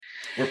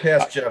We're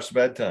past Jeff's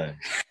bedtime.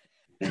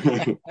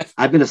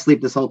 I've been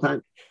asleep this whole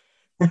time.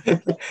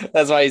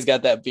 That's why he's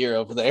got that beer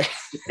over there.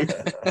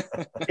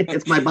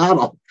 It's my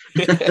bottle.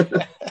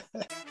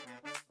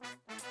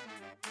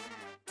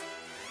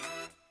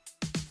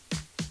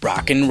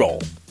 Rock and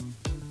roll.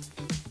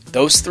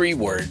 Those three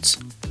words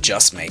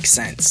just make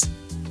sense.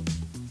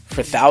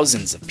 For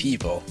thousands of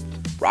people,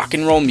 rock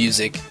and roll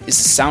music is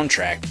a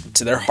soundtrack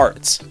to their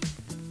hearts.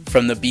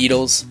 From the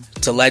Beatles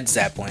to Led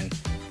Zeppelin,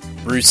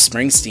 Bruce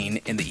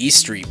Springsteen and the E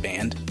Street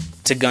Band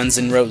to Guns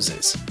N'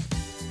 Roses.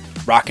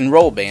 Rock and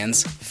roll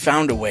bands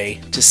found a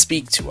way to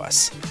speak to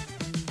us.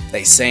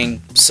 They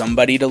sang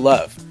Somebody to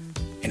Love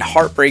and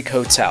Heartbreak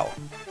Hotel,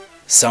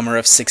 Summer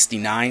of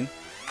 '69,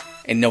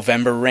 and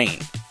November Rain,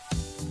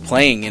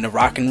 playing in a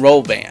rock and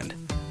roll band,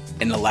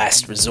 in The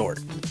Last Resort.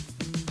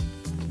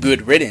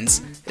 Good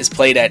Riddance is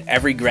played at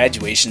every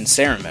graduation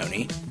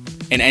ceremony,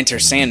 and Enter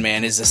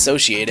Sandman is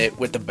associated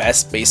with the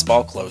best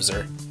baseball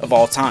closer of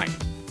all time.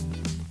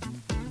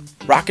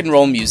 Rock and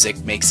roll music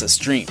makes us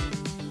dream.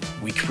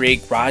 We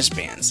create garage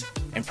bands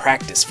and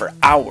practice for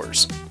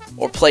hours,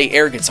 or play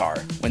air guitar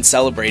when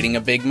celebrating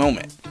a big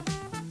moment.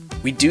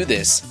 We do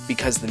this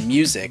because the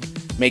music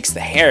makes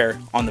the hair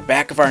on the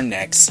back of our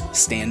necks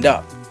stand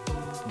up.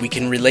 We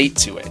can relate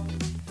to it.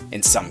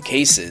 In some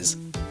cases,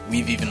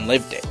 we've even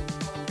lived it.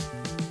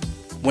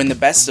 When the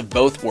best of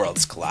both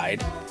worlds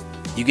collide,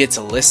 you get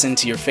to listen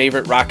to your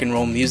favorite rock and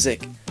roll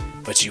music,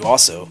 but you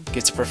also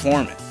get to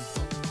perform it.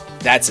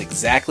 That's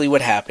exactly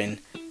what happened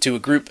to a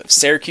group of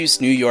Syracuse,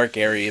 New York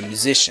area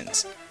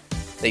musicians.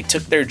 They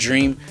took their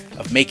dream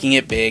of making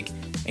it big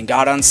and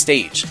got on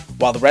stage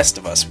while the rest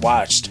of us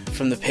watched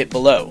from the pit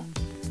below.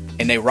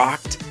 And they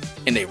rocked,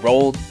 and they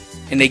rolled,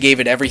 and they gave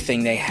it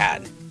everything they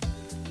had.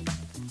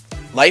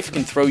 Life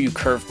can throw you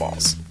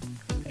curveballs,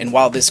 and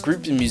while this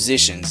group of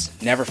musicians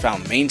never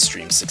found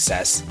mainstream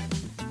success,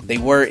 they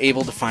were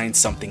able to find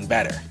something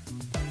better.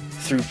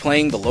 Through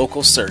playing the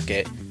local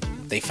circuit,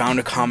 they found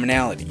a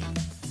commonality.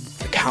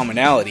 The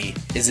commonality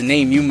is a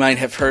name you might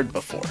have heard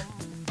before,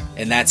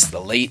 and that's the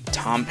late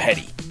Tom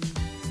Petty.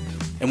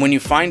 And when you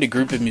find a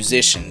group of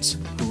musicians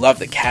who love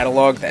the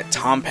catalog that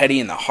Tom Petty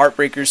and the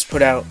Heartbreakers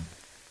put out,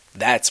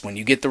 that's when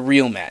you get the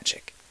real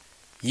magic.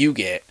 You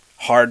get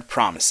Hard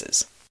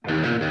Promises.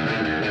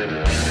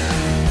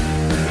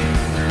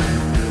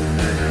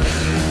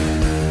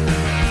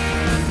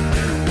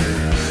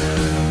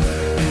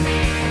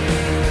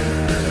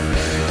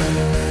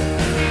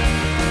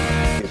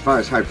 As far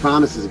as Hard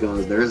Promises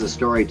goes, there is a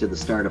story to the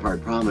start of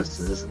Hard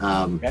Promises.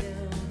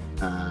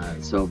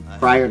 So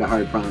prior to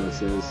Hard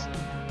Promises,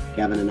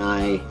 Kevin and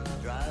I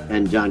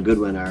and John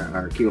Goodwin,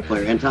 our keyboard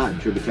player, and Todd,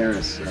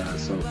 tributaris,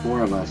 so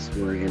four of us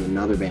were in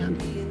another band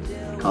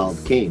called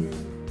Cain.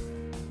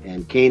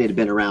 And Cain had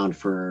been around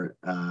for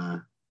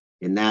 10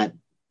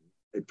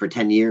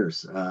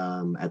 years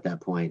at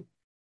that point.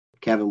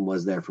 Kevin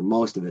was there for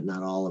most of it,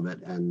 not all of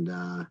it, and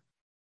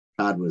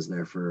Todd was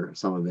there for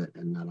some of it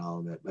and not all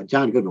of it. But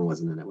John Goodwin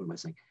wasn't in it. What am I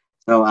saying?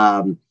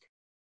 So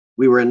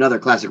we were another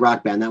classic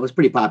rock band that was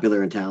pretty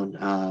popular in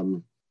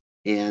town.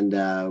 And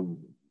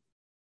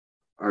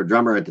our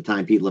drummer at the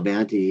time, Pete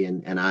Levanti,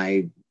 and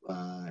I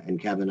and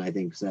Kevin, I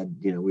think, said,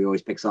 we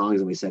always pick songs,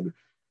 and we said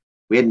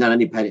we hadn't done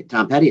any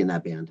Tom Petty in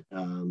that band.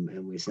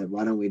 And we said,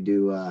 why don't we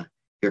do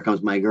Here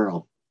Comes My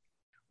Girl,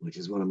 which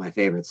is one of my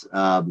favorites.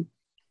 And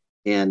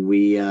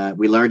we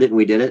learned it and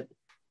we did it.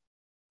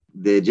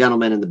 The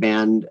gentleman in the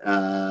band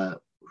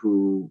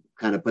who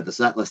kind of put the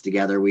set list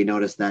together, we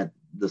noticed that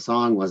the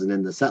song wasn't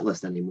in the set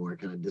list anymore.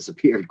 It kind of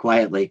disappeared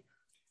quietly.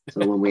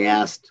 So when we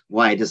asked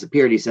why it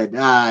disappeared, he said,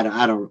 I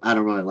don't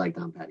really like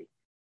Tom Petty.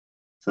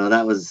 So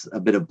that was a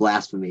bit of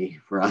blasphemy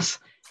for us.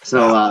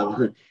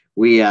 So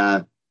we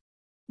got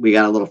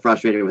a little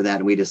frustrated with that,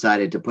 and we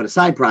decided to put a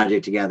side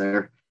project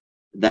together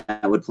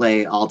that would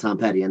play all Tom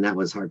Petty, and that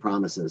was Hard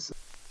Promises.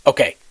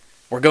 Okay,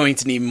 we're going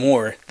to need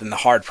more than the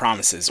Hard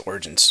Promises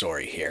origin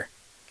story here.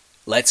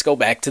 Let's go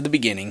back to the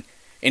beginning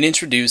and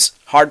introduce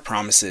Hard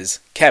Promises'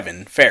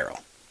 Kevin Farrell.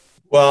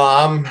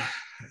 Well,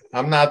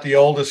 I'm not the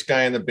oldest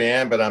guy in the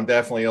band, but I'm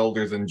definitely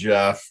older than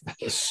Jeff.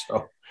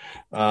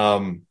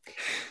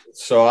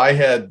 So I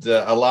had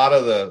a lot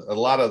of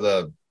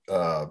the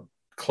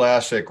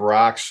classic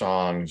rock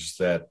songs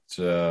that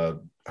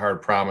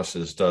Hard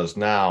Promises does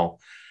now.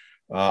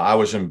 I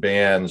was in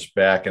bands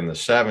back in the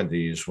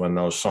 70s when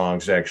those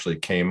songs actually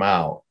came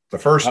out the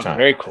first time.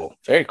 Very cool.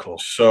 Very cool.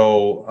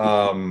 So,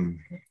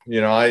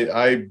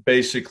 I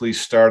basically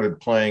started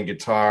playing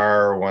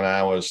guitar when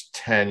I was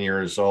 10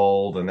 years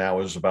old, and that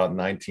was about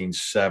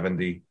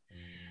 1970.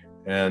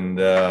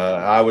 And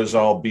I was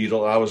all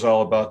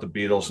about the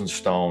Beatles and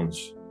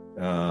Stones.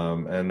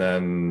 And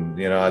then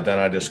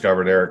I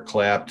discovered Eric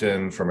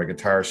Clapton from a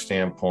guitar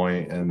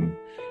standpoint, and,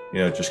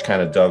 just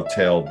kind of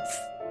dovetailed,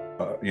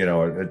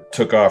 it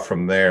took off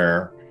from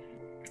there.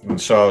 And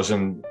so I was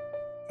in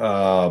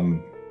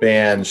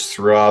bands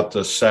throughout the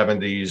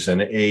 70s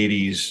and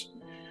 80s,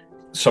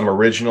 some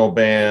original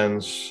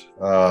bands,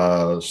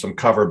 some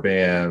cover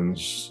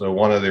bands. So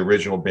one of the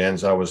original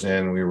bands I was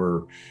in, we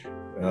would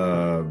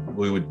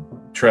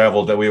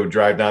traveled, that we would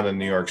drive down to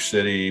New York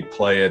City,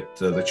 play at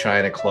the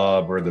China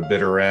Club or the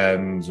Bitter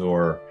End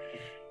or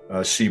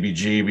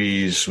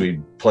CBGB's.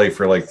 We'd play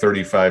for like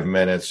 35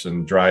 minutes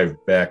and drive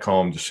back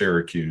home to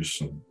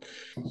Syracuse. And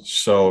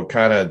so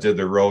kind of did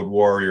the road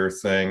warrior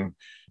thing.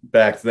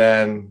 Back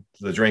then,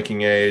 the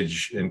drinking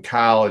age in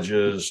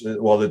colleges,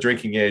 well, the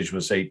drinking age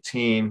was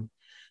 18.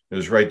 It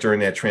was right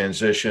during that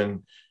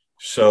transition.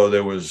 So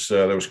there was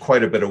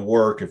quite a bit of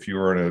work. If you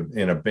were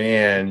in a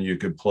band, you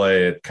could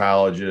play at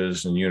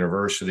colleges and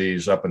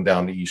universities up and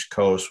down the East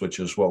Coast, which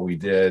is what we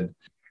did.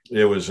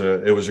 It was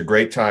a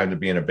great time to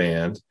be in a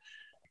band.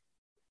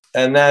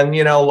 And then,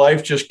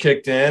 life just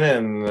kicked in,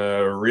 and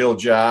a real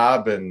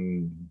job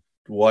and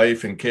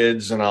wife and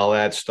kids and all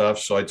that stuff.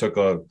 So I took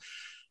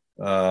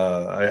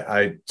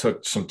I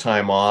took some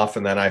time off,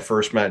 and then I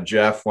first met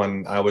Jeff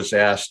when I was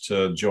asked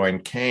to join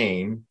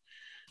Kane.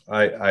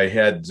 I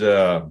had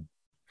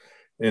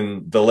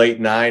in the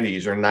late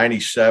 90s or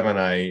 97,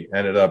 I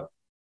ended up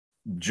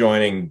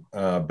joining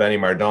Benny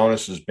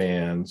Mardones's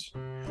band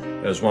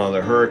as one of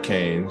the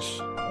Hurricanes.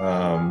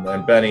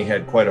 And Benny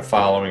had quite a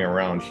following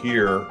around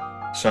here,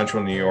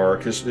 Central New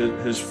York.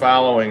 His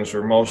followings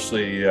were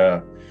mostly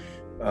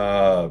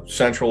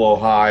Central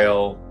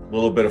Ohio, a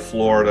little bit of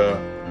Florida,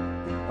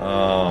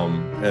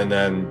 and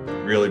then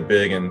really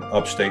big in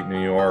upstate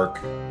New York.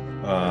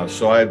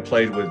 So I had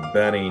played with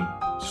Benny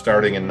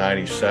starting in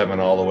 97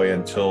 all the way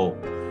until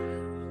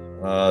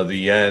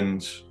the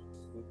end,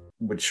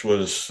 which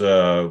was,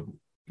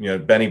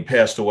 Benny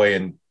passed away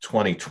in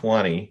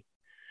 2020.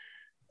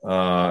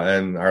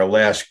 And our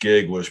last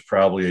gig was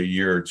probably a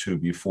year or two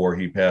before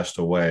he passed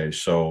away.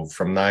 So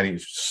from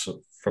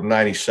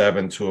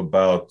 97 to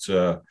about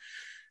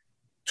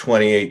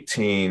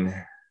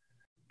 2018,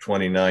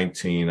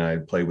 2019, I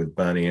played with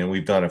Benny, and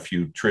we've done a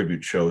few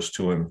tribute shows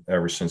to him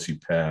ever since he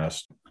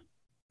passed.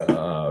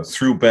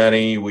 Through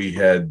Benny, we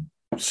had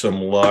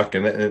some luck,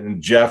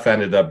 and Jeff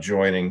ended up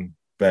joining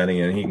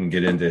Benny, and he can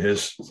get into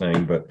his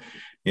thing. But,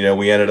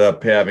 we ended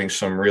up having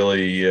some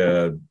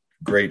really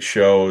great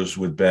shows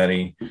with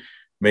Benny,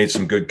 made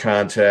some good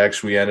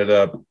contacts. We ended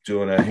up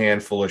doing a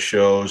handful of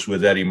shows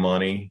with Eddie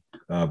Money,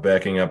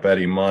 backing up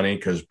Eddie Money,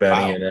 because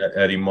Benny and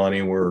Eddie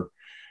Money were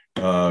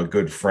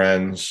good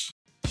friends.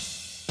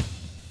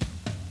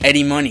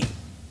 Eddie Money,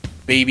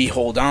 Baby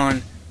Hold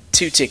On,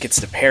 2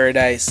 Tickets to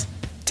Paradise,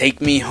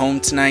 Take Me Home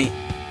Tonight,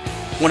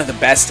 one of the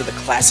best of the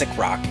classic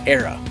rock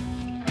era.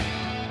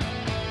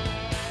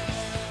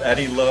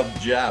 Eddie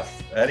loved Jeff.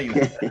 Eddie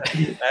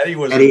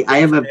was. Eddie, I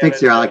have a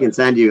picture I can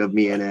send you of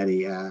me and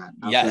Eddie. I'll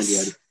yes.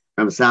 send you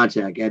from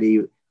Soundcheck.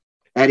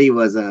 Eddie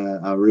was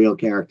a real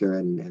character,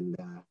 and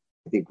I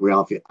think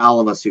all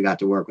of us who got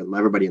to work with him,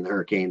 everybody in the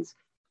Hurricanes,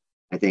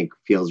 I think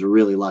feels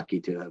really lucky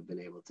to have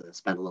been able to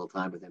spend a little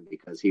time with him,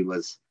 because he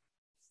was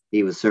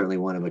certainly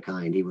one of a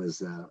kind. He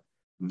was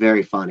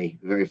very funny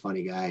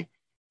guy,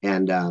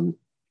 and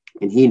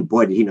he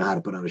did he know how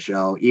to put on a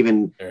show.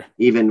 Even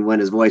when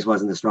his voice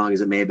wasn't as strong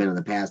as it may have been in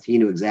the past, he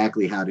knew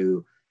exactly how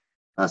to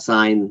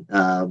assign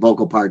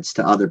vocal parts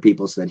to other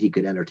people so that he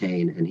could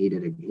entertain, and he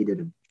did a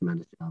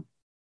tremendous job.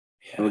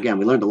 Yeah. So again,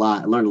 we learned a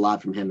lot. I learned a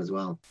lot from him as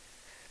well.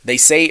 They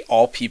say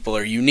all people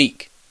are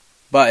unique,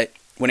 but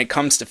when it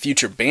comes to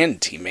future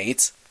band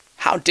teammates,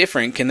 how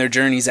different can their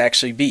journeys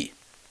actually be?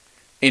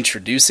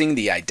 Introducing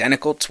the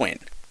identical twin,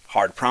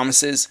 Hard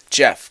Promises,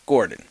 Jeff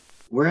Gordon.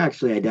 We're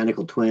actually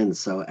identical twins,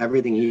 so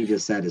everything he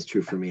just said is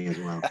true for me as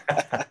well.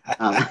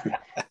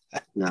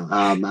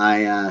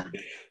 I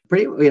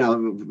pretty,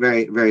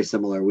 very, very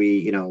similar.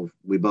 We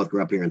both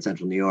grew up here in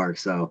Central New York.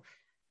 So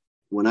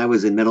when I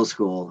was in middle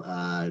school,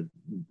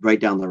 right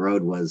down the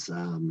road was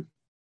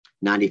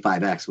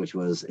 95X, which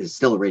is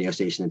still a radio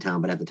station in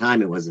town, but at the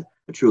time it was a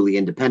truly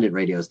independent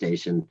radio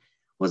station,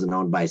 wasn't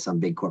owned by some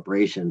big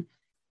corporation.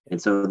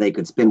 And so they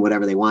could spin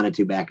whatever they wanted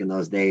to back in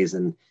those days.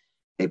 And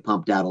they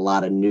pumped out a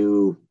lot of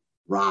new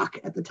rock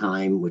at the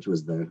time, which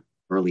was the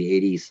early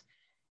 80s.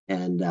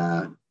 And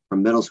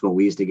from middle school,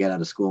 we used to get out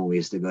of school and we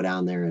used to go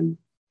down there and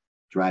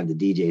drive the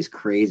DJs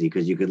crazy,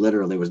 because you could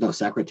there was no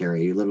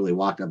secretary. You literally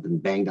walked up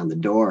and banged on the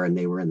door and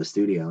they were in the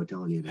studio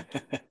telling you to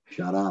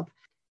shut up.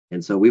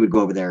 And so we would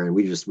go over there, and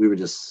I just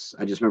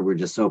remember we were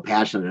just so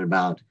passionate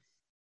about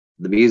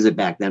the music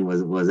back then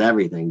was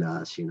everything to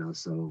us,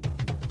 so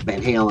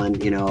Van Halen,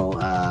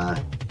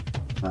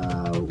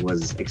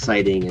 was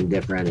exciting and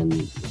different.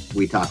 And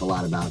we talk a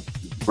lot about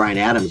Bryan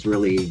Adams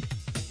really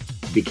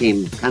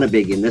became kind of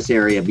big in this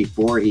area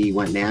before he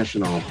went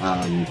national,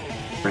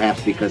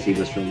 perhaps because he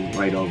was from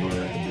right over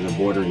the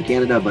border in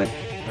Canada, but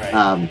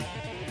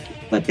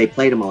they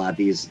played him a lot.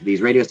 These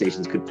radio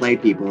stations could play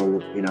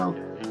people,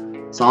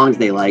 songs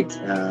they liked,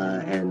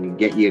 and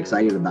get you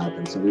excited about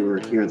them. So we were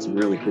hearing some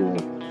really cool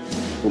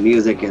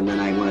music, and then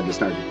I wanted to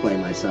start to play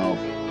myself,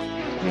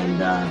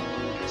 and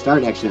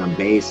started actually on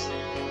bass,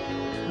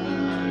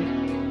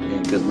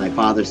 because my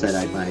father said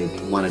if I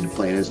wanted to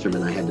play an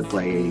instrument, I had to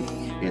play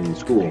in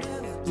school,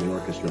 in the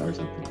orchestra or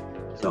something.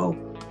 So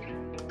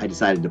I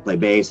decided to play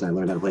bass, and I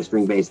learned how to play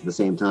string bass at the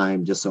same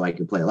time, just so I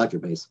could play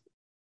electric bass.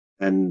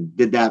 and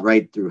did that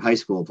right through high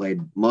school.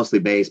 Played mostly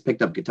bass,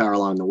 picked up guitar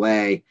along the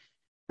way,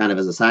 kind of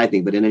as a side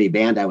thing. But in any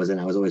band I was in,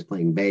 I was always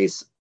playing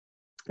bass,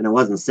 and I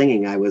wasn't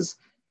singing. I was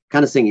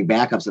kind of singing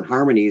backups and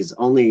harmonies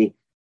only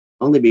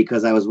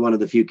because I was one of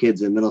the few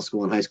kids in middle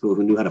school and high school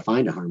who knew how to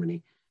find a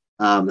harmony.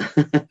 Um,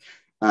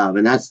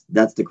 and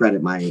that's to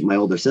credit my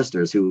older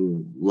sisters,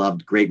 who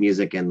loved great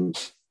music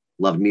and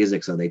loved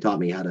music, so they taught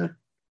me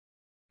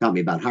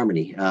about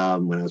harmony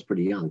when I was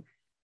pretty young.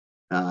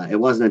 It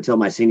wasn't until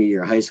my senior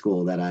year of high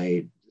school that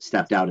I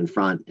stepped out in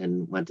front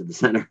and went to the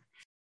center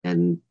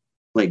and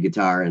played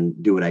guitar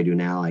and do what I do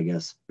now. I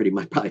guess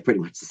probably pretty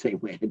much the same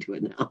way I do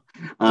it now,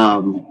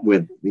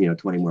 with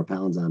 20 more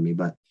pounds on me.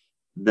 But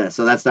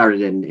so that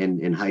started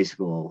in high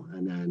school,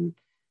 and then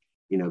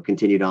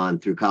continued on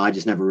through college.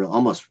 Just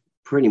almost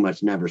pretty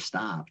much never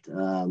stopped.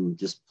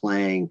 Just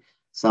playing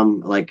some,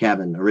 like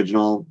Kevin,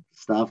 original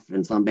stuff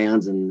in some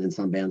bands, and in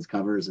some bands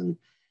covers, and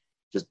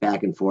just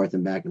back and forth.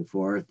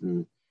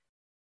 And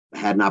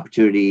had an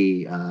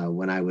opportunity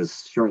when I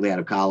was shortly out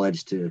of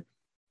college to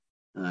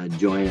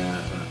join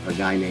a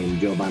guy named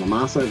Joe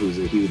Bonamassa, who's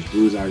a huge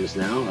blues artist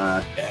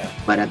now.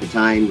 But at the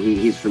time,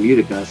 he's from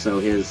Utica, so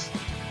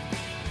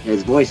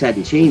his voice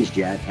hadn't changed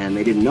yet, and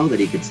they didn't know that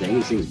he could sing.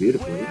 He sings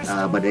beautifully,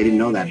 but they didn't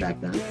know that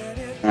back then.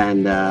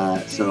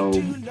 And so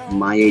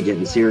my agent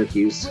in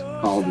Syracuse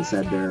called and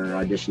said they're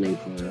auditioning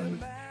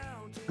for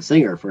a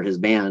singer for his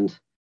band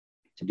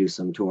to do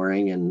some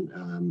touring,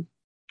 and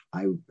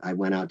I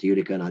went out to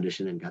Utica and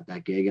auditioned and got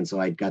that gig. And so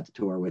I got to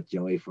tour with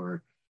Joey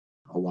for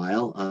a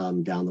while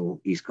down the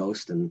East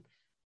Coast, and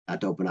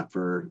got to open up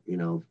for,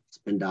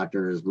 Spin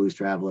Doctors, Blues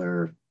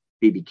Traveler,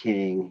 B.B.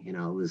 King. It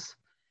was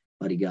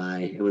Buddy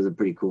Guy. It was a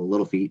pretty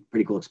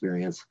cool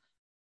experience,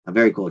 a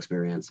very cool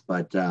experience.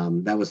 But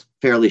that was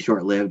fairly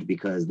short-lived,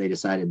 because they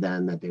decided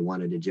then that they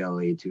wanted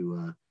Joey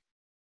to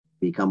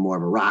become more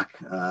of a rock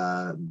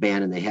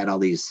band, and they had all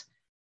these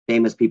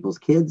famous people's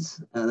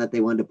kids that they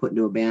wanted to put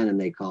into a band, and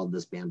they called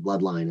this band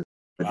Bloodline,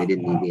 but they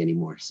didn't need me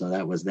anymore. So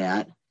that was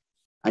that.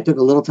 I took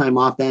a little time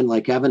off then,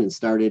 like Kevin, and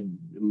started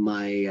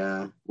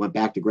went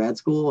back to grad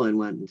school and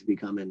went to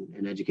become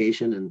in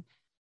education, and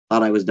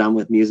thought I was done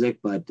with music.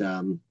 But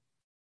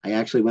I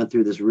actually went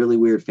through this really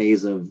weird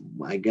phase of,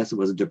 I guess it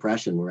was a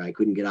depression, where I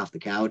couldn't get off the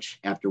couch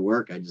after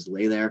work. I just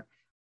lay there.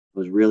 I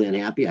was really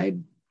unhappy. I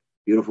had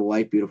beautiful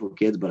wife, beautiful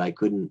kids, but I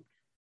couldn't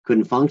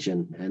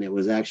function. And it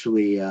was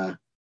actually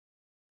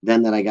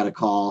then that I got a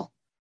call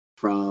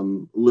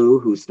from Lou,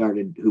 who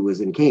was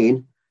in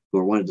Kane,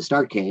 who wanted to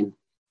start Kane.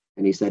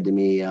 And he said to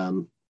me,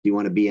 do you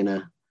want to be in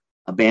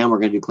a band? We're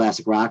going to do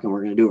classic rock, and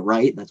we're going to do it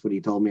right. That's what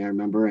he told me, I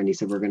remember. And he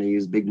said, we're going to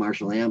use big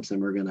Marshall amps,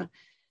 and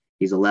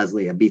he's a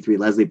B3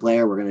 Leslie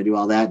player. We're going to do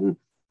all that. And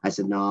I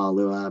said, no,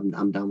 Lou,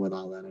 I'm done with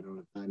all that. I don't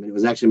have time. And it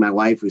was actually my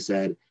wife who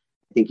said,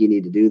 I think you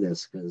need to do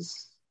this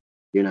because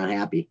you're not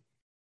happy.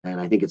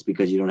 And I think it's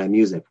because you don't have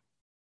music.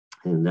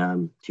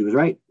 And she was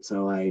right.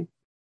 So I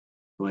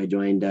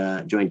joined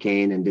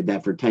Kane and did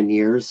that for 10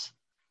 years.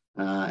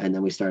 And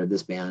then we started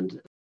this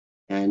band,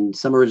 and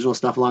some original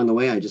stuff along the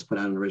way. I just put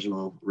out an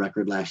original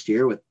record last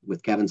year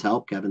with Kevin's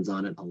help. Kevin's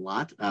on it a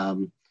lot.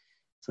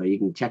 So you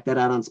can check that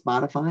out on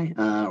Spotify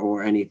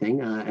or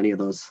any of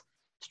those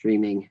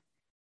streaming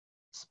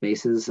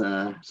spaces.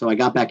 So I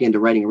got back into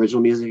writing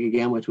original music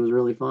again, which was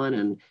really fun.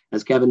 And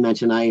as Kevin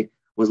mentioned, I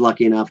was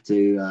lucky enough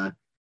to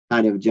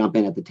kind of jump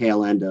in at the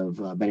tail end of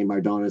Benny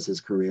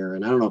Mardones' career.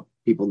 And I don't know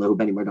if people know who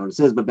Benny Mardones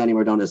is, but Benny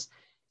Mardones is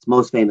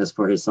most famous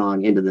for his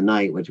song Into the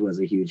Night, which was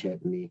a huge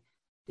hit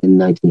in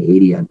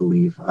 1980, I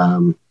believe.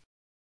 And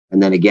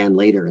then again,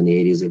 later in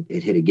the 80s,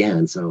 it hit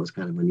again. So it was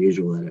kind of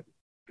unusual that it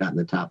got in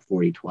the top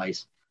 40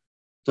 twice.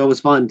 So it was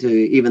fun to,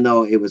 even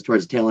though it was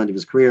towards the tail end of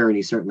his career, and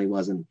he certainly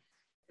wasn't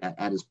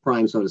at his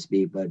prime, so to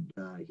speak, but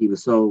he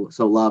was so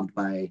loved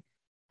by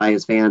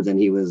his fans. And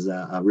he was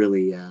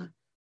really,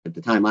 at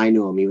the time I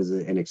knew him, he was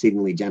an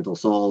exceedingly gentle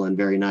soul and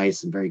very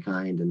nice and very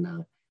kind,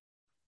 and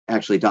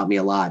actually taught me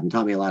a lot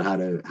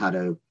how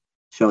to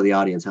show the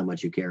audience how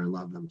much you care and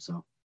love them.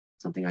 So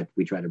something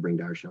we try to bring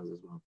to our shows as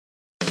well.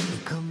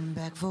 Come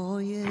back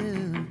for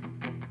you,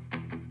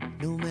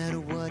 no matter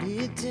what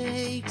it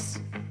takes.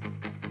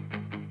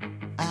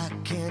 I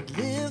can't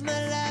live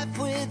my life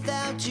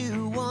without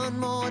you one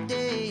more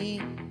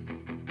day.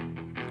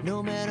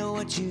 No matter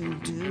what you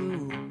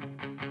do,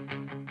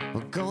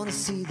 we're gonna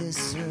see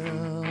this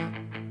through.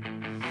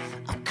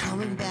 I'm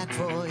coming back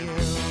for you.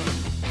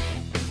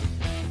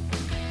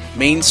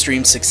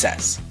 Mainstream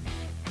success.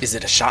 Is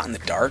it a shot in the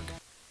dark?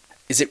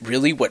 Is it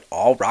really what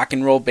all rock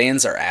and roll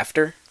bands are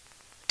after?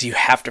 Do you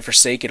have to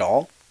forsake it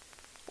all?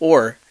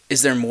 Or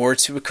is there more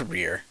to a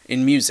career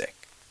in music?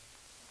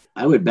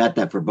 I would bet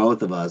that for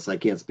both of us. I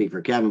can't speak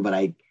for Kevin, but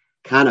I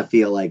kind of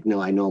feel like,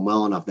 I know him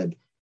well enough that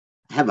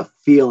I have a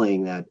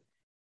feeling that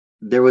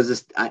there was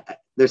this,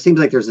 there seems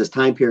like there's this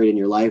time period in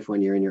your life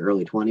when you're in your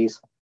early 20s.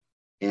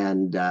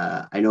 And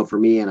I know for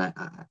me, and I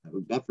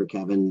would bet for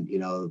Kevin,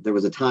 there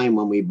was a time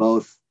when we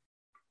both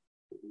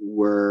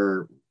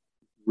were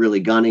really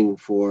gunning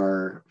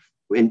for,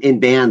 in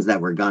bands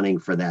that were gunning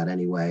for that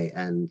anyway.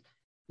 And,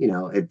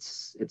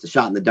 it's a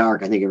shot in the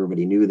dark. I think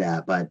everybody knew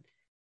that, but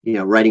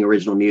writing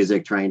original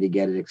music, trying to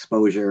get it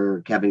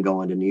exposure, Kevin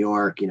going to New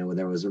York,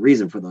 there was a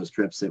reason for those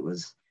trips. It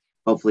was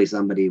hopefully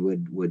somebody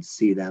would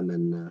see them.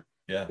 And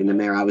in the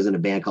mayor, I was in a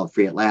band called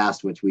Free at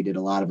Last, which we did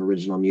a lot of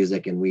original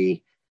music, and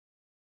we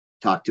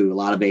talked to a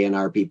lot of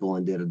A&R people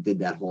and did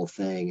that whole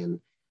thing.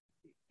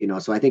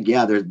 And so I think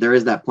there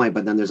is that point,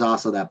 but then there's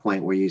also that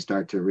point where you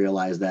start to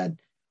realize that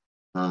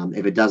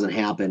if it doesn't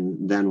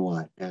happen, then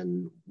what?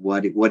 And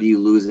what are you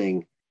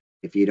losing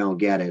if you don't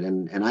get it?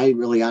 And I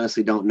really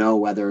honestly don't know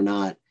whether or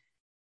not,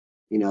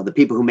 the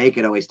people who make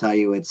it always tell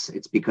you it's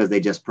because they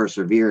just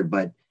persevered,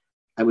 but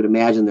I would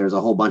imagine there's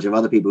a whole bunch of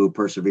other people who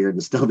persevered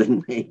and still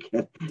didn't make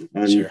it.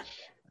 And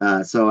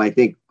sure. So I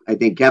think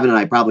Kevin and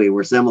I probably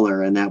were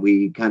similar in that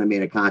we kind of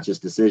made a conscious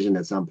decision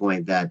at some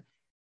point that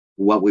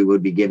what we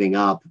would be giving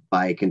up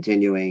by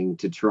continuing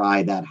to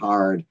try that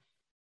hard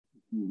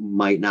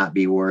might not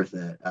be worth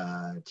it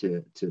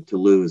to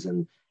lose.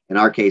 And in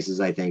our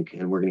cases, I think,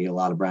 and we're going to get a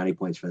lot of brownie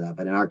points for that,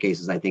 but in our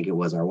cases, I think it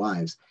was our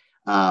wives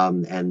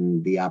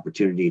and the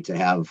opportunity to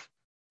have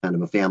kind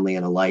of a family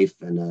and a life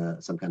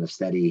and some kind of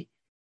steady,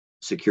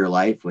 secure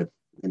life and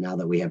now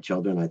that we have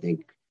children, I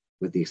think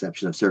with the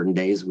exception of certain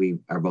days, we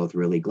are both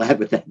really glad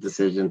with that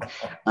decision.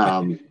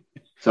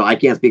 So I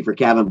can't speak for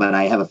Kevin, but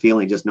I have a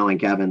feeling just knowing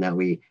Kevin that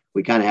we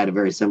kind of had a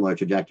very similar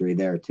trajectory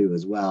there too,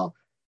 as well.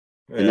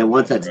 And then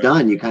once that's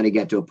done, you kind of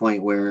get to a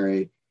point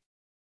where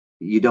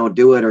you don't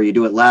do it or you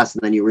do it less.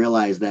 And then you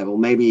realize that, well,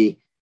 maybe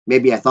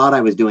I thought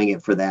I was doing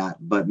it for that,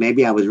 but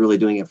maybe I was really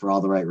doing it for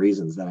all the right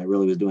reasons, that I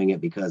really was doing it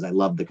because I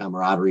loved the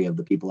camaraderie of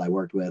the people I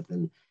worked with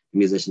and the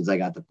musicians I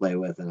got to play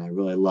with. And I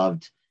really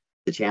loved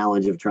the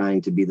challenge of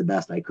trying to be the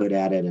best I could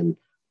at it and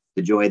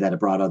the joy that it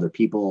brought other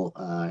people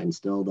and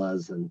still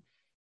does. And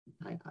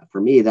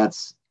for me,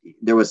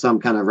 there was some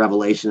kind of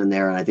revelation in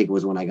there. And I think it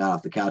was when I got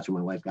off the couch and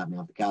my wife got me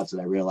off the couch that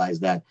I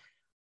realized that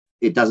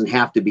it doesn't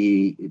have to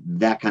be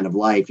that kind of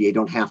life. You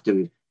don't have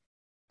to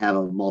have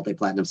a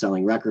multi-platinum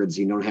selling records.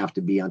 You don't have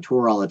to be on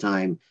tour all the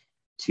time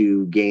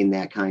to gain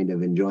that kind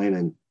of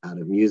enjoyment out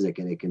of music.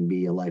 And it can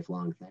be a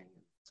lifelong thing.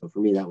 So for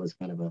me, that was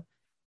kind of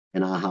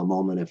an aha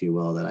moment, if you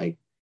will, that I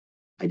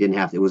didn't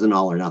have to, it was an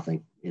all or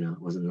nothing,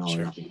 it wasn't an all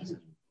or nothing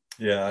decision.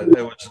 Yeah,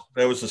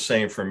 that was the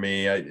same for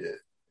me. I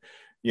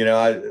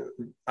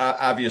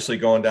obviously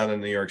going down to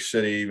New York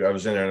City, I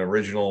was in an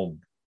original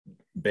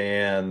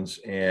band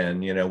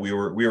and, we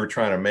were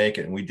trying to make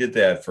it, and we did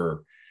that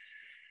for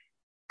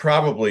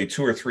probably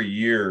 2 or 3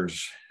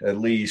 years at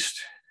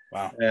least.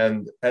 Wow.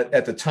 And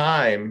at the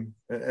time,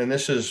 and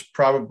this is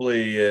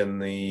probably in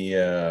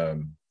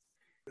the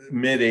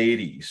mid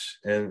 80s,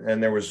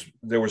 and there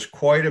was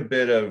quite a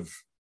bit of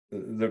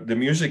the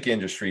music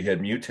industry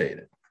had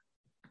mutated.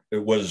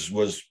 It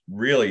was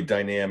really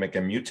dynamic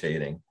and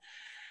mutating,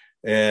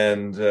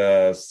 and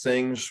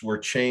things were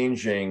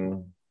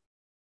changing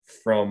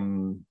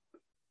from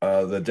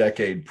the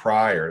decade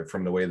prior,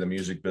 from the way the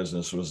music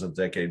business was the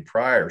decade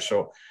prior.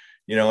 So,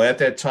 at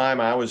that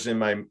time I was in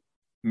my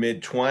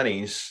mid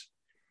 20s,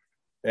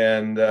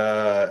 and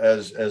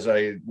as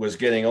I was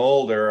getting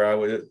older, I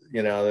would,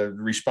 the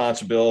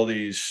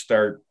responsibilities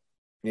start,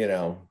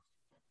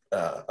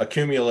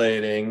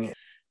 accumulating,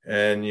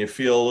 and you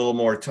feel a little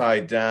more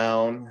tied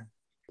down.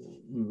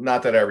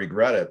 Not that I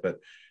regret it, but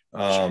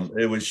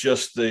it was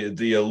just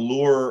the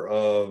allure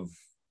of,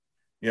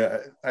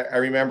 I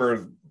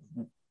remember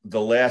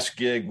the last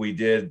gig we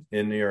did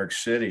in New York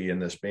City in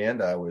this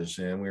band I was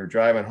in. We were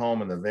driving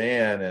home in the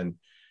van,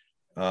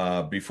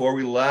 and before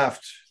we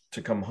left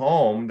to come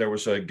home, there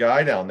was a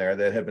guy down there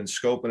that had been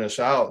scoping us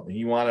out.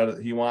 He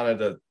wanted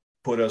to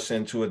put us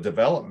into a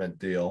development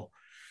deal.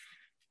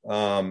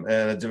 And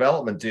a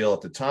development deal at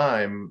the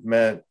time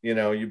meant,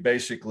 you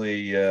basically,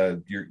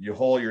 you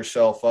hole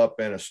yourself up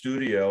in a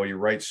studio, you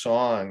write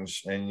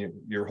songs, and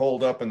you're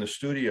holed up in the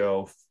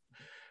studio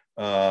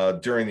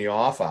during the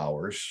off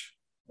hours.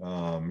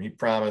 He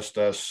promised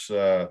us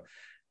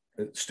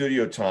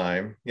studio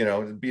time,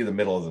 it'd be the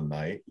middle of the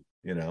night,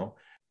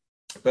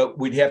 but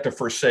we'd have to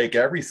forsake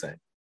everything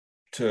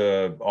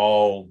to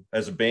all,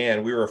 as a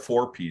band, we were a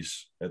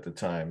 4-piece at the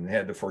time, and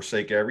had to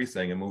forsake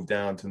everything and move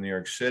down to New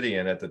York City.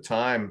 And at the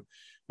time,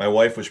 my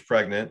wife was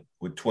pregnant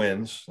with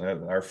twins,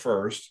 our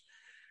first,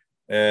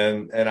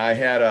 and I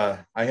had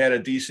a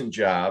decent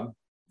job.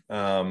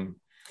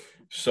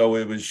 So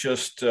it was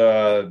just,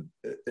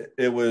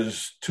 it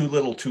was too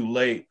little too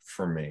late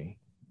for me.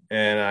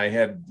 And I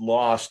had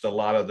lost a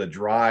lot of the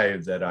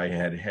drive that I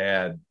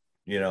had,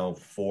 4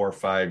 or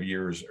 5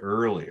 years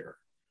earlier.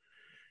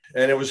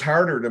 And it was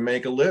harder to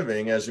make a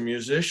living as a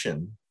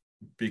musician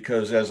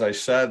because, as I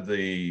said,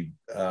 a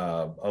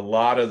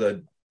lot of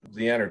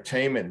the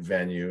entertainment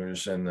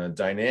venues and the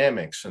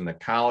dynamics and the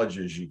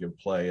colleges you could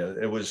play,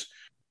 it was,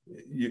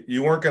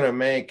 you weren't going to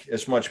make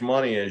as much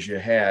money as you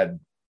had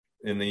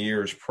in the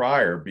years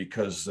prior,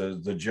 because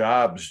the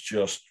jobs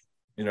just,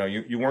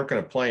 you weren't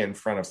going to play in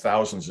front of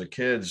thousands of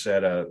kids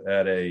at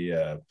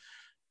a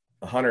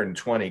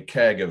 120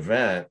 keg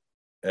event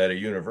at a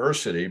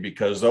university,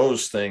 because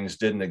those things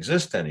didn't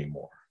exist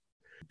anymore.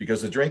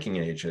 because the drinking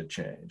age had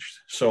changed.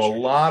 So a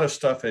lot of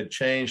stuff had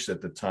changed at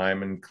the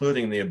time,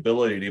 including the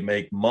ability to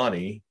make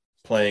money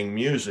playing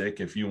music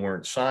if you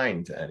weren't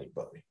signed to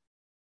anybody.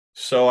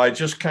 So I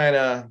just kind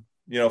of,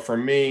 for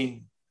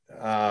me,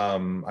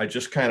 I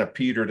just kind of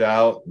petered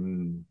out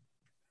and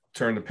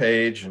turned the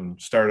page and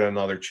started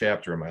another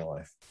chapter in my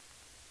life.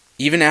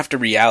 Even after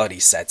reality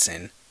sets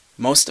in,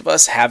 most of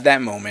us have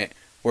that moment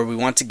where we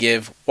want to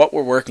give what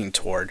we're working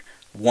toward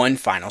one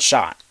final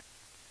shot.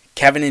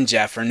 Kevin and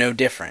Jeff are no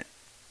different.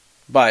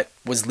 But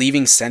was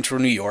leaving Central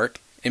New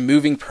York and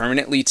moving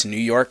permanently to New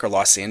York or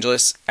Los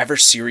Angeles ever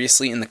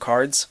seriously in the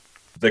cards?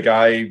 The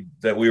guy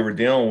that we were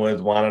dealing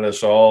with wanted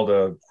us all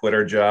to quit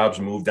our jobs,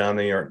 move down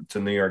to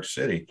New York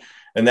City.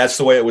 And that's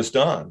the way it was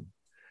done,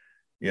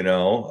 but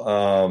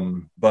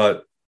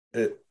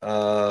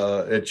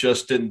it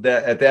just didn't,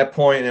 at that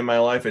point in my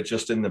life, it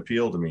just didn't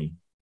appeal to me.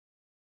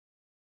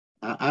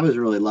 I was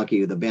really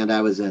lucky. The band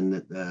I was in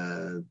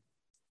the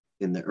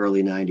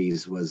early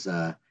 90s was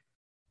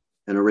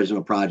an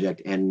original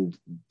project, and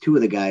two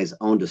of the guys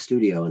owned a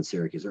studio in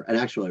Syracuse, and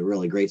actually a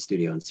really great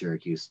studio in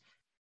Syracuse.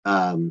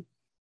 And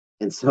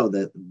so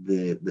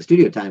the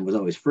studio time was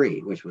always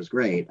free, which was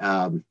great.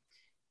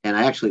 And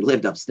I actually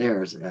lived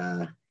upstairs,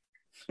 and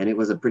it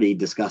was a pretty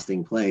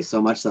disgusting place,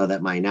 so much so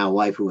that my now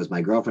wife, who was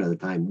my girlfriend at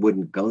the time,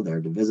 wouldn't go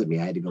there to visit me.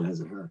 I had to go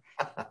visit her.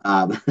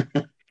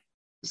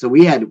 So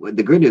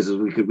the good news is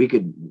we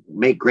could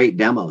make great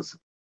demos,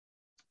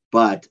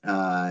 but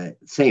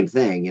same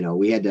thing,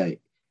 we had to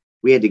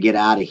get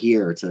out of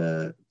here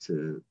to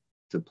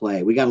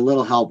play. We got a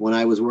little help when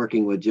I was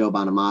working with Joe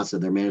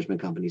Bonamassa. Their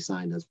management company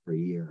signed us for a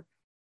year,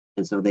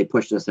 and so they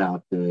pushed us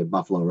out to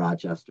Buffalo,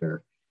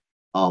 Rochester,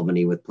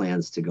 Albany, with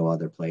plans to go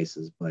other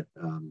places. But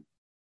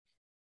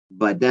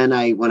then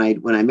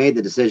when I made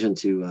the decision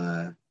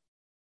to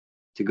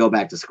go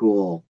back to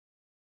school,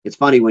 it's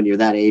funny when you're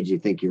that age, you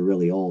think you're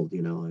really old,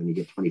 and you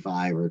get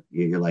 25, or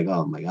you're like,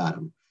 oh my God,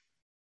 I'm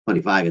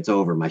 25, it's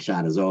over, my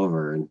shot is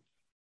over. And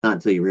not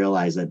until you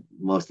realize that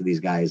most of these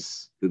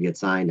guys who get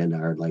signed and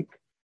are like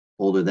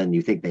older than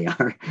you think they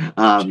are,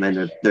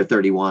 and they're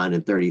 31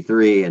 and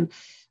 33, and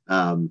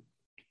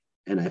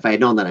if I had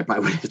known that, I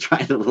probably would have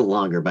tried it a little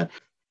longer. But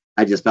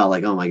I just felt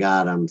like, oh my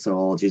God, I'm so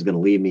old, she's going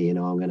to leave me.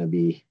 I'm going to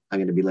be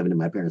living in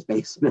my parents'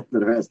 basement for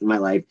the rest of my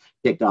life,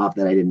 ticked off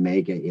that I didn't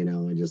make it,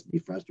 and just be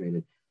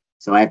frustrated.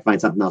 So I had to find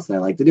something else that I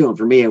like to do. And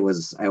for me, I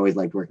always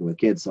liked working with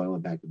kids. So I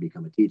went back to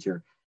become a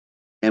teacher.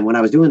 And when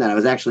I was doing that, I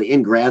was actually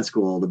in grad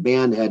school. The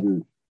band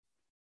hadn't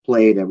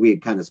played, and we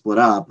had kind of split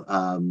up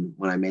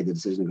when I made the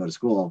decision to go to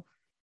school.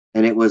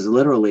 And it was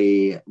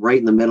literally right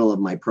in the middle of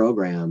my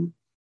program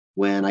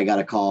when I got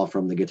a call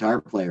from the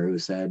guitar player who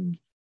said,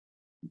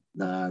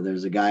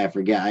 there's a guy, I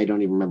forget, I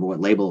don't even remember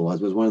what label it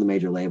was one of the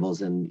major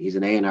labels, and he's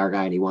an A&R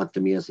guy, and he wants to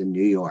meet us in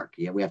New York.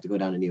 Yeah, we have to go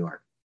down to New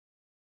York.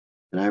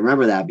 And I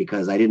remember that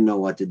because I didn't know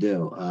what to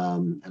do.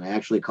 And I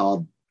actually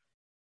called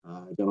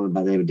a gentleman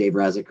by the name of Dave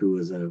Resnick, who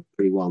was a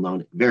very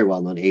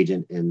well-known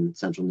agent in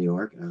Central New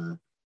York.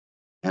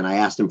 And I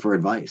asked him for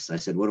advice. I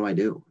said, what do I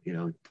do?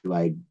 Do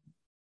I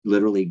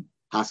literally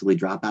possibly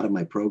drop out of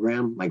my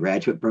program, my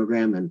graduate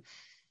program, and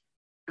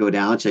go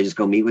down? Should I just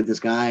go meet with this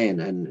guy?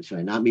 And should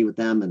I not meet with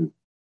them?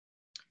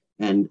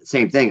 And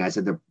same thing. I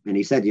said, and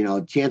he said,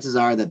 chances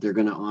are that if they're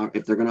going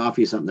to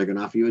offer you something, they're going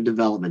to offer you a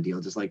development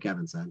deal, just like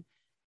Kevin said.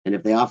 And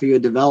if they offer you a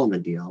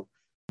development deal,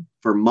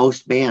 for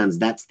most bands,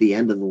 that's the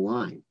end of the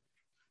line.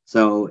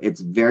 So it's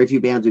very few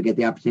bands who get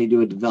the opportunity to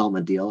do a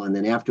development deal. And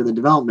then after the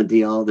development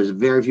deal, there's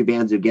very few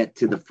bands who get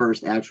to the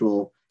first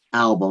actual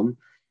album.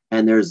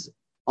 And there's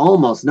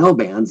almost no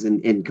bands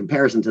in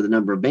comparison to the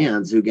number of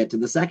bands who get to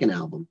the second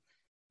album.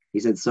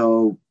 He said,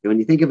 so when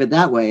you think of it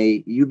that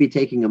way, you'd be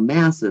taking a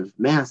massive,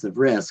 massive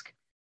risk.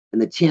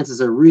 And the chances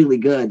are really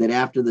good that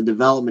after the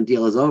development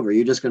deal is over,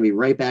 you're just going to be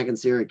right back in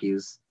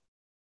Syracuse,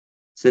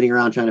 sitting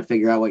around trying to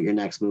figure out what your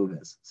next move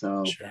is.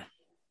 So sure.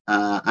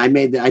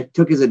 I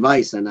took his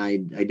advice, and I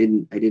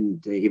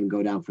didn't even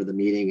go down for the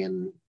meeting.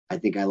 And I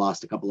think I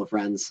lost a couple of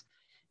friends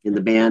in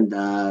the band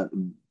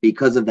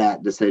because of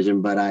that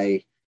decision. But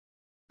I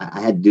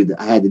had to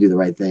do the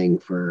right thing.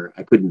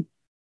 I couldn't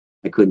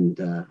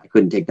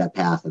take that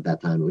path at that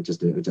time.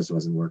 It just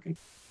wasn't working.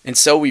 And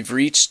so we've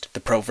reached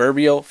the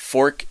proverbial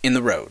fork in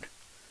the road.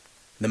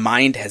 The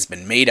mind has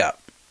been made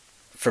up.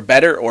 For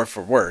better or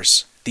for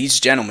worse, these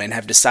gentlemen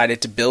have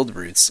decided to build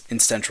roots in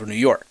Central New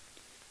York.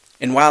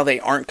 And while they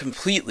aren't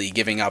completely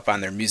giving up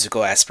on their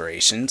musical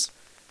aspirations,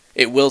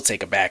 it will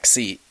take a back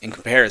seat in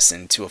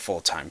comparison to a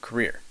full-time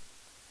career.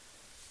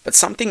 But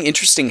something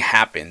interesting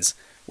happens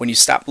when you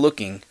stop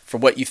looking for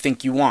what you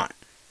think you want.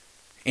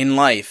 In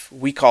life,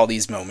 we call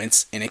these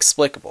moments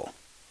inexplicable.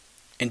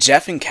 And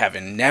Jeff and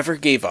Kevin never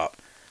gave up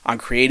on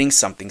creating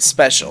something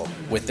special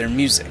with their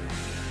music.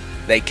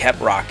 They kept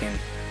rocking,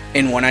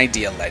 and one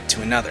idea led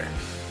to another.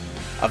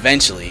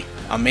 Eventually,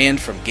 a man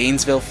from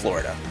Gainesville,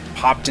 Florida,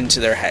 popped into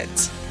their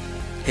heads.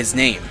 His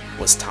name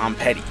was Tom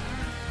Petty.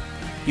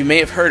 You may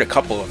have heard a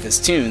couple of his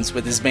tunes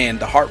with his band,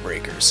 The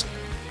Heartbreakers.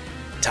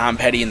 Tom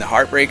Petty and The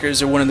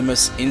Heartbreakers are one of the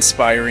most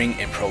inspiring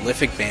and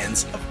prolific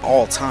bands of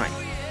all time.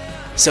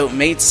 So it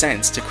made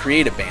sense to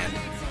create a band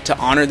to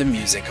honor the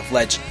music of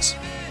legends.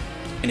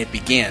 And it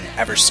began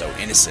ever so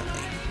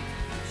innocently.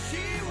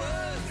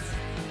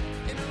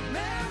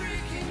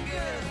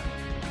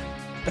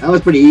 That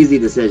was a pretty easy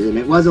decision.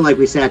 It wasn't like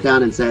we sat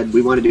down and said,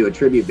 we want to do a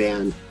tribute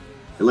band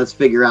and let's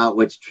figure out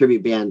which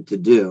tribute band to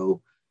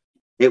do.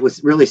 It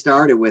was really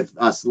started with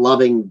us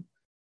loving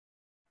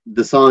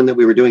the song that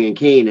we were doing in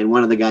Kane and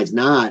one of the guys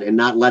not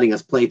letting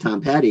us play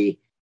Tom Petty.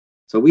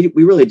 So we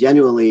really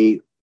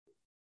genuinely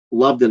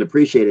loved and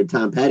appreciated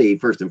Tom Petty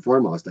first and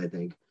foremost, I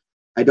think.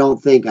 I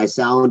don't think I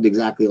sound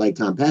exactly like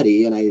Tom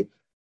Petty, and I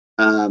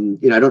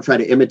don't try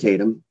to imitate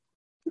him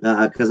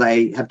because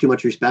I have too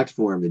much respect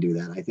for him to do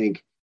that. I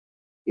think,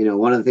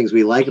 one of the things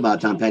we like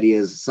about Tom Petty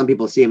is some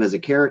people see him as a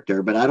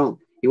character, but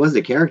he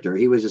wasn't a character.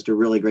 He was just a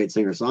really great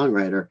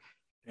singer-songwriter.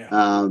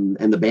 Yeah.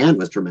 And the band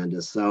was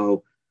tremendous.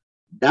 So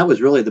that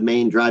was really the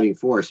main driving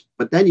force.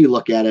 But then you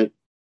look at it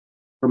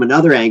from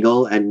another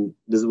angle, and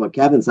this is what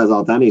Kevin says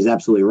all the time. He's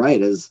absolutely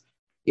right. Is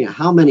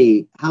how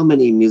many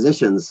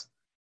musicians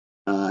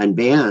and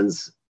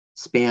bands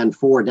span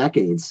 4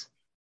 decades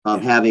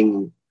of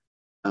having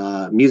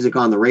music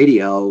on the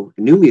radio,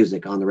 new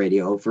music on the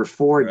radio for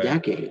 4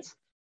 decades.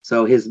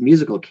 So his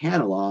musical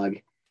catalog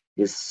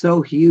is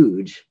so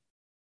huge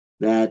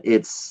that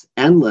it's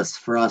endless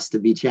for us to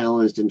be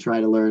challenged and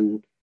try to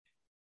learn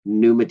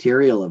new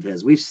material of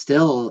his. We've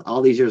still,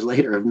 all these years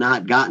later, have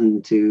not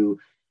gotten to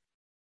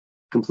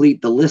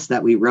complete the list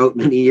that we wrote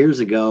many years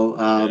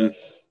ago.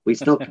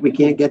 We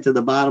can't get to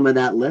the bottom of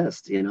that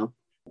list,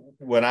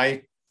 When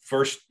I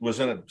first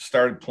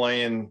started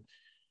playing,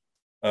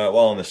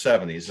 in the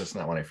 70s, that's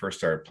not when I first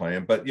started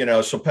playing, but,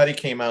 so Petty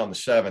came out in the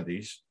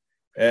 70s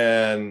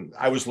and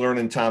I was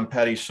learning Tom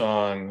Petty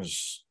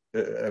songs.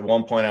 At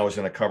one point I was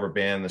in a cover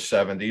band in the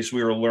 70s.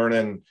 We were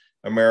learning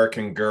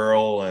American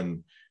Girl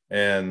and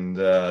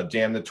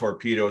Damn the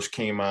Torpedoes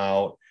came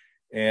out.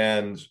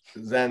 And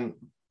then,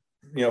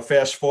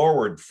 fast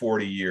forward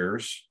 40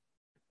 years.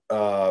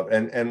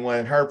 And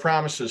when Hard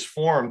Promises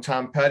formed,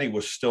 Tom Petty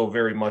was still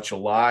very much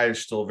alive,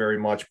 still very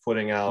much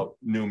putting out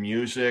new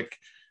music.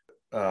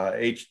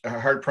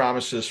 Hard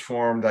Promises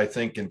formed, I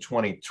think, in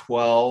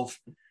 2012.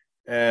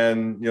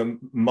 And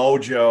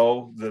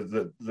Mojo,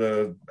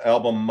 the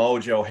album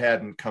Mojo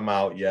hadn't come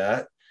out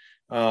yet.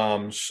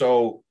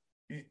 So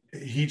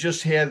he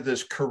just had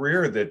this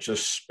career that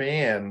just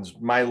spans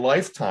my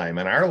lifetime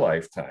and our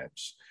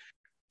lifetimes.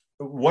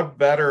 What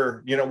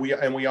better,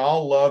 we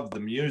all loved the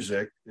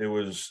music.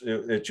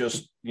 It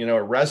just, it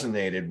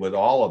resonated with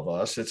all of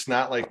us. It's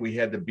not like we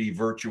had to be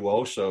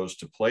virtuosos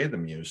to play the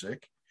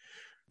music.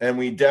 And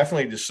we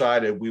definitely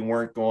decided we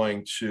weren't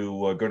going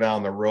to go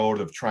down the road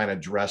of trying to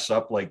dress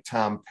up like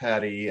Tom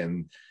Petty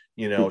and,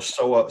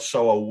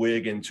 sew a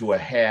wig into a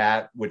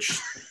hat, which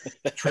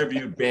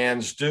tribute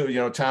bands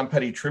do, Tom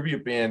Petty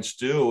tribute bands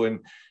do.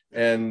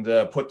 And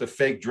put the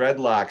fake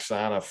dreadlocks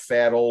on a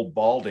fat old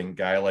balding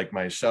guy like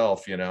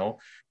myself, we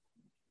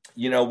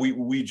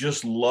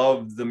just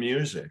love the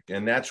music,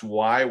 and that's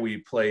why we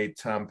play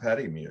Tom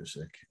Petty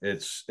music.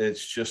 It's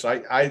just,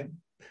 I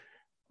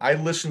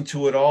listen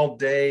to it all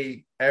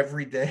day,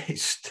 every day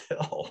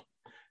still,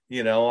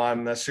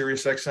 on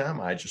Sirius XM.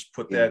 I just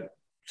put that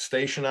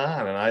station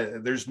on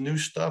and there's new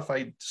stuff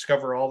I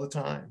discover all the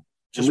time.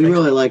 And we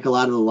really like a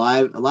lot of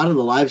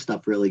the live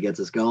stuff really gets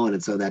us going.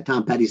 And so that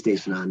Tom Petty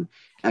station on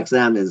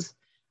XM is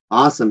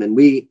awesome. And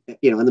we,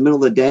 in the middle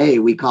of the day,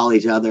 we call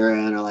each other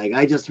and are like,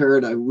 I just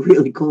heard a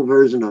really cool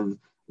version of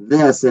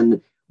this.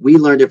 And we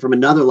learned it from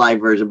another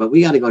live version, but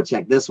we got to go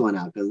check this one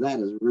out because that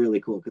is really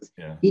cool. Because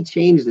he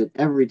changed it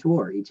every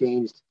tour. He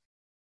changed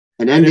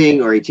an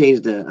ending or he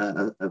changed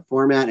a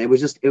format. It was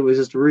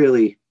just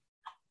really,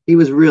 he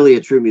was really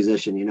a true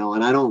musician,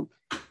 and I don't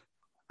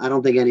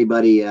think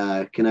anybody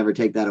can ever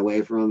take that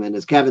away from him. And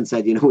as Kevin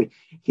said,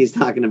 he's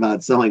talking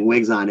about sewing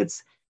wigs on.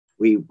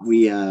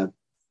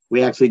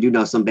 We actually do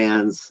know some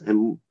bands,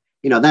 and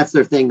that's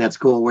their thing. That's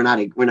cool. We're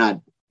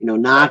not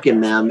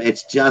knocking them.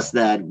 It's just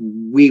that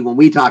when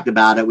we talked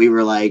about it, we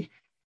were like,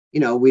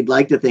 we'd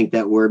like to think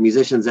that we're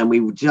musicians and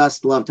we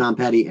just love Tom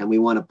Petty and we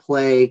want to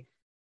play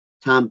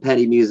Tom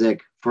Petty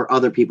music for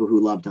other people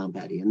who love Tom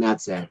Petty, and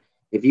that's it.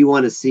 If you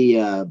want to see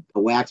a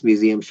wax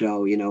museum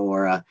show,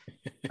 or a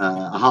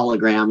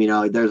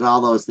hologram, there's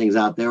all those things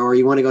out there. Or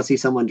you want to go see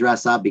someone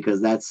dress up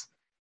because that's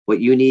what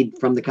you need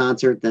from the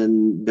concert,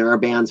 then there are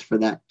bands for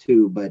that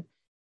too. But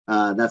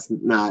that's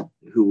not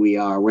who we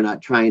are. We're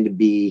not trying to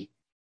be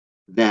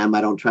them. I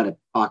don't try to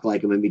talk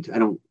like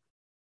them.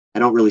 I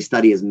don't really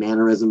study his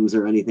mannerisms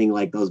or anything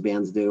like those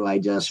bands do.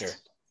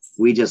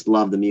 We just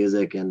love the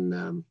music,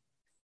 and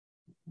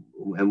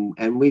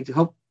we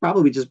hope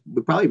we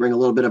probably bring a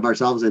little bit of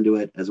ourselves into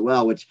it as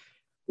well, which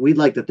we'd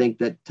like to think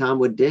that Tom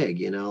would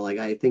dig,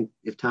 I think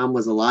if Tom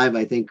was alive,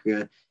 I think,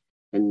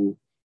 and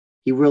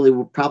he really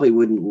probably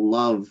wouldn't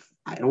love,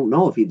 I don't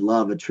know if he'd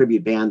love a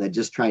tribute band that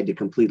just tried to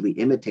completely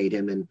imitate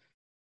him. And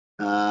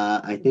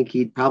I think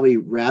he'd probably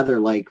rather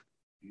like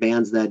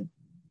bands that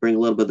bring a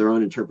little bit of their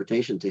own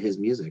interpretation to his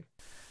music.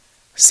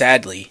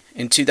 Sadly,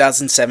 in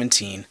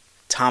 2017,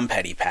 Tom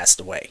Petty passed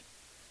away.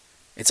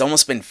 It's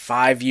almost been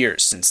 5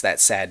 years since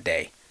that sad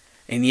day,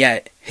 and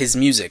yet his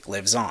music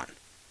lives on.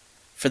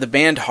 For the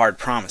band Hard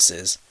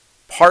Promises,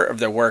 part of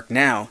their work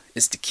now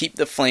is to keep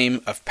the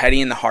flame of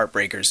Petty and the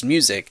Heartbreakers'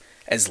 music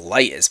as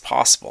light as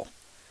possible.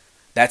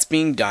 That's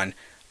being done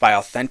by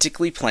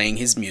authentically playing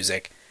his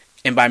music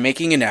and by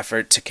making an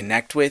effort to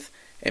connect with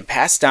and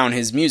pass down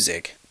his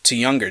music to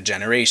younger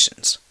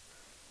generations.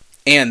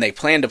 And they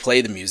plan to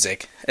play the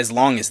music as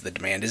long as the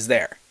demand is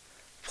there.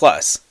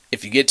 Plus,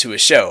 if you get to a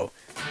show,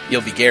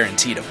 you'll be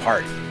guaranteed a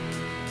party.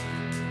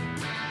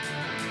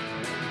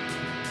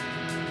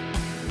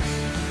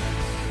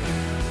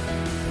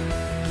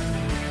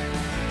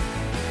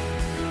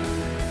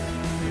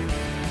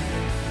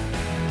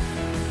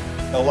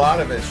 A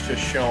lot of it's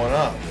just showing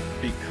up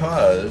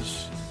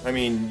because, I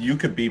mean, you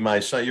could be my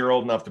son. You're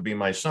old enough to be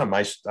my son.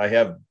 My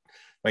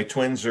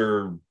twins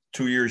are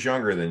 2 years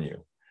younger than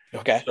you.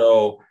 Okay.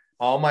 So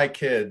all my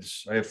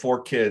kids, I have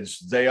 4 kids,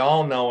 they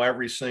all know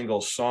every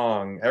single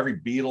song, every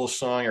Beatles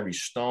song, every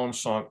Stone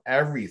song,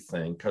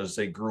 everything, because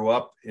they grew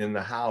up in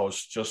the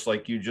house, just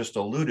like you just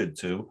alluded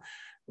to,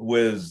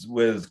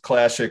 with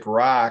classic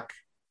rock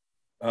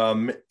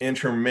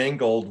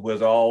intermingled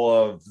with all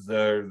of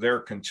their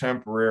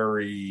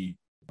contemporary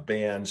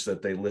bands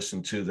that they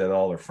listen to, that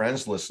all their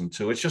friends listen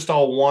to. It's just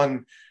all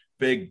one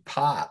big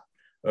pot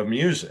of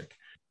music.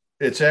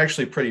 It's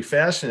actually pretty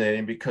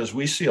fascinating because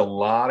we see a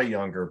lot of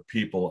younger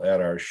people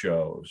at our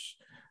shows,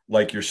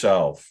 like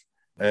yourself.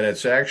 And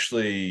it's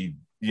actually,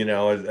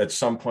 at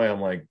some point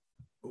I'm like,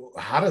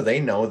 how do they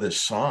know this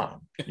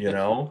song?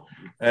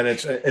 And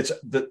it's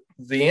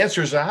the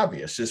answer is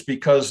obvious. It's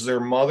because their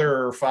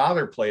mother or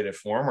father played it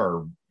for them,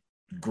 or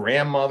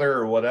grandmother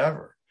or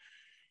whatever.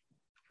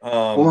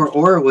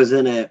 Or it was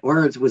in a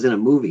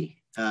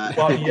movie.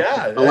 Well,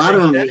 yeah, a lot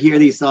of them hear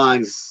these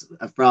songs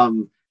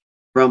from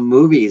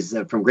movies,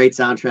 from great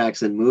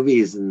soundtracks and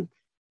movies, and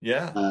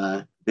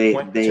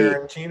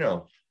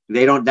Tarantino.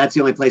 They don't. That's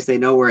the only place they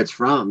know where it's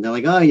from. They're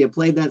like, "Oh, you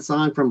played that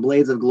song from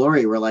Blades of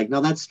Glory." We're like,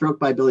 "No, that's Stroke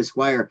by Billy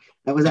Squier.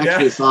 That was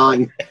actually a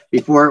song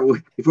before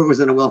it was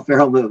in a Will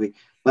Ferrell movie."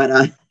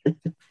 But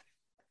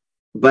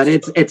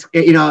it's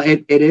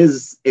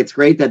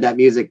great that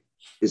music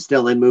is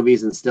still in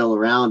movies and still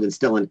around and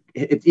still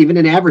it's even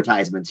in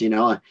advertisements.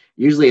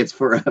 Usually it's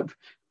for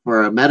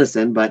a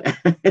medicine, but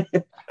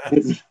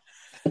it's,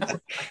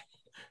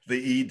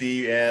 the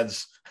ED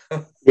ads.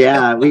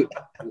 Yeah,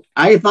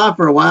 I thought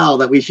for a while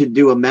that we should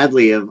do a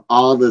medley of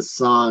all the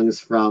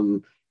songs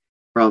from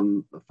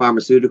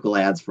pharmaceutical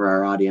ads for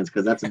our audience,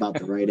 because that's about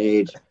the right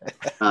age.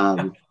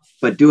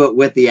 But do it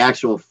with the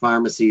actual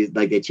pharmacy,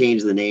 like they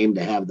change the name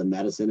to have the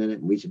medicine in it,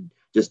 and we should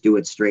just do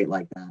it straight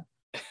like that.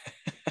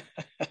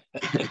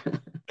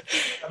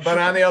 But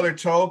on the other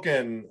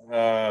token,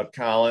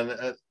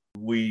 Colin,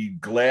 we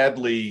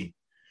gladly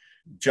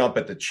jump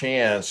at the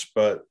chance,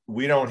 but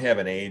we don't have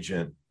an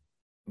agent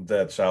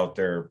that's out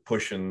there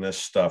pushing this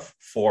stuff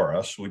for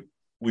us.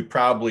 We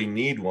probably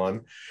need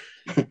one,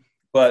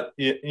 but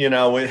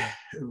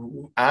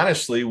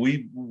honestly,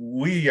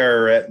 we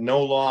are at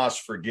no loss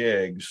for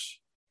gigs.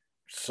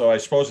 So I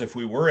suppose if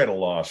we were at a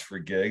loss for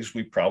gigs,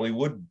 we probably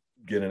would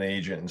get an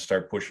agent and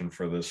start pushing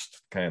for this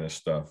kind of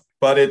stuff.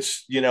 But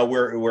it's,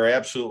 we're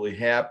absolutely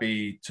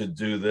happy to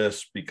do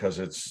this because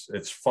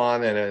it's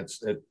fun, and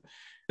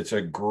it's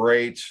a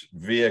great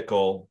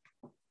vehicle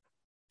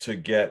to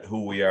get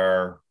who we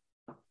are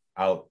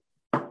out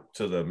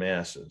to the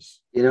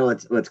masses.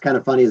 What's kind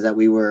of funny is that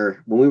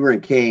when we were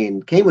in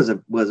Kane was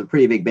a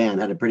pretty big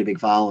band, had a pretty big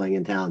following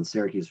in town,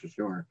 Syracuse for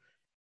sure.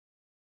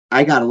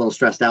 I got a little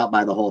stressed out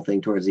by the whole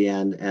thing towards the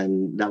end,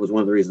 and that was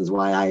one of the reasons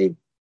why I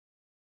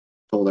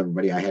told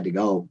everybody I had to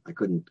go. I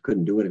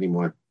couldn't do it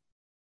anymore.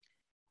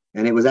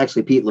 And it was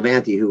actually Pete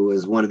Levanti, who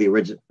was one of the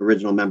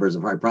original members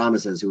of Hard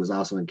Promises, who was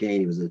also in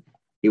Kane.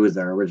 He was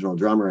their original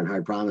drummer in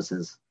Hard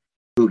Promises,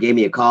 who gave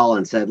me a call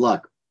and said,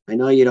 "Look, I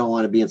know you don't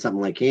want to be in something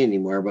like Kane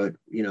anymore, but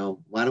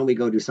why don't we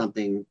go do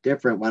something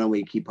different? Why don't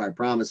we keep Hard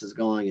Promises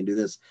going and do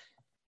this?"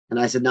 And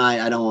I said, "No,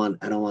 I don't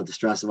want the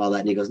stress of all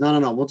that." And he goes, No,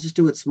 we'll just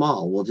do it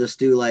small. We'll just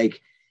do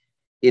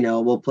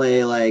we'll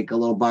play like a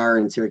little bar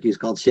in Syracuse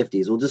called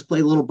Shifties. We'll just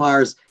play little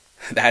bars.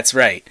 That's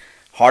right.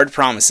 Hard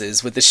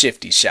Promises with the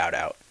Shifties shout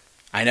out.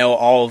 I know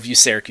all of you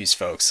Syracuse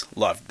folks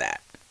loved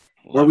that.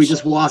 Where we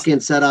just walk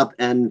in, set up,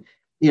 and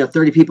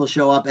 30 people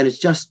show up, and it's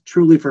just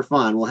truly for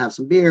fun. We'll have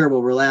some beer,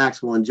 we'll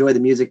relax, we'll enjoy the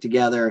music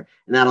together,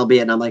 and that'll be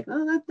it. And I'm like,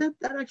 oh, that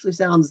actually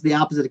sounds the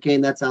opposite of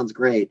Kane. That sounds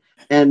great.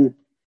 And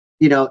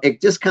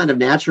it just kind of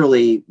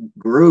naturally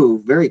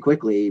grew very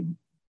quickly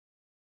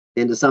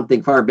into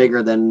something far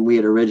bigger than we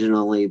had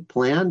originally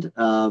planned.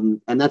 And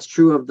that's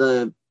true of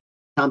the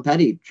Tom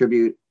Petty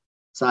tribute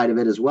side of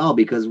it as well,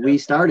 because we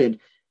started,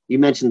 you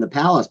mentioned the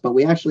Palace, but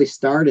we actually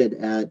started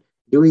at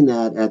doing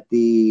that at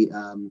the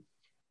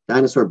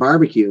Dinosaur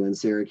Barbecue in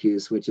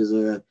Syracuse, which is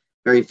a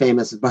very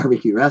famous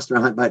barbecue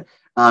restaurant. But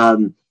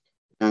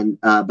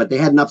they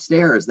had an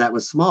upstairs that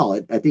was small.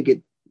 I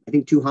think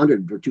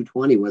 200 or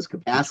 220 was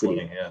capacity.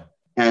 220, yeah.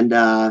 And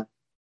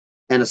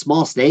a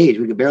small stage.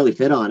 We could barely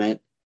fit on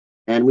it.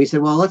 And we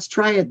said, well, let's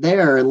try it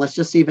there and let's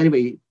just see if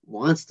anybody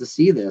wants to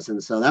see this.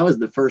 And so that was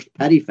the first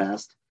Petty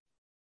Fest.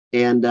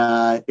 And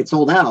it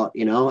sold out,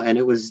 and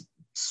it was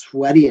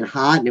sweaty and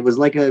hot. And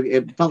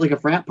it felt like a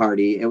frat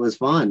party. It was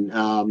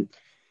fun.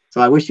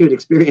 So I wish you had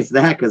experienced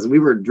that, because we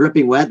were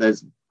dripping wet.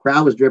 The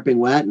crowd was dripping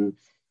wet, and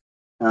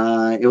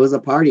it was a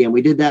party. And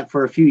we did that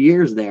for a few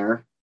years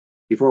there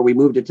before we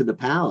moved it to the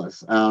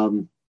Palace.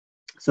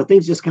 So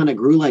things just kind of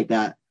grew like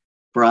that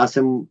for us.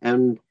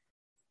 And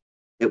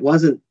it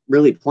wasn't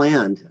really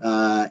planned.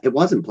 It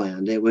wasn't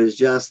planned. It was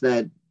just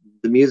that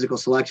the musical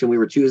selection we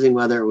were choosing,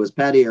 whether it was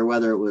Petty or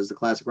whether it was the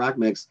Classic Rock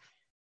Mix,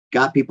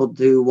 got people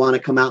to want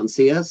to come out and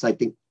see us. I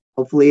think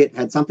hopefully it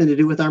had something to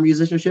do with our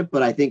musicianship,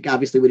 but I think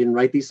obviously we didn't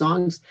write these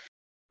songs.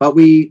 But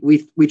we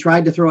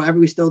tried to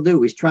we still do.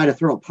 We try to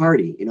throw a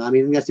party. I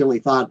think that's the only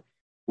thought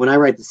when I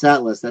write the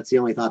set list. That's the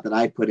only thought that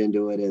I put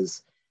into it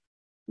is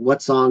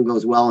what song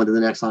goes well into the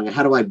next song, and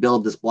how do I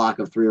build this block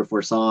of 3 or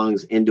 4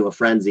 songs into a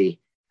frenzy,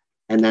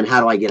 and then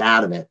how do I get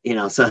out of it?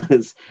 So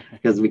it's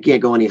because we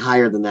can't go any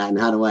higher than that. And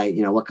how do I,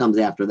 what comes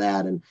after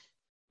that,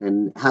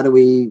 and how do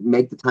we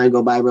make the time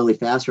go by really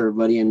fast for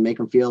everybody and make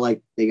them feel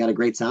like they got a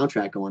great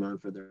soundtrack going on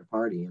for their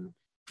party? And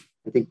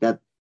I think that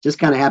just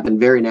kind of happened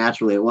very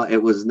naturally.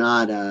 It was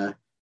not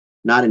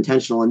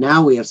intentional. And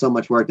now we have so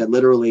much work that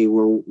literally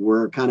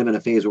we're kind of in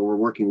a phase where we're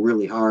working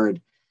really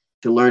hard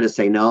to learn to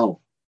say no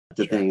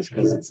to things,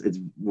 because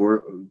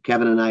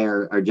Kevin and I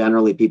are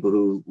generally people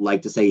who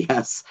like to say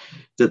yes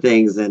to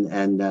things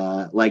and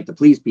like to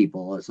please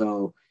people.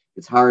 So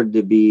it's hard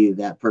to be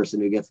that person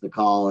who gets the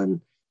call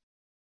and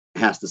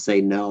has to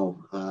say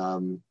no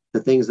to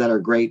things that are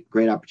great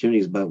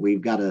opportunities, but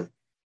we've got to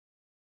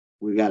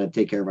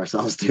take care of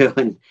ourselves too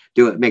and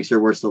do it, make sure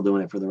we're still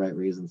doing it for the right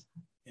reasons.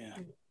 Yeah.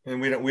 And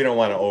we don't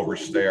want to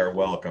overstay our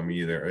welcome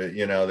either.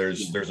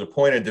 There's a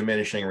point of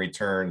diminishing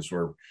returns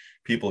where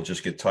people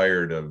just get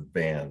tired of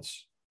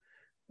bands.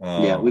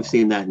 Yeah, we've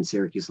seen that in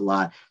Syracuse a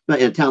lot. But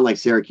in a town like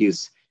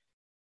Syracuse,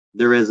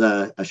 there is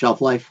a shelf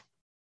life.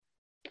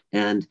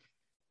 And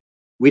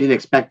we didn't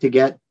expect to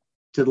get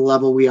to the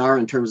level we are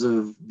in terms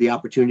of the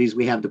opportunities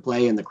we have to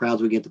play and the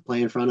crowds we get to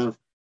play in front of.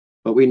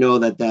 But we know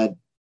that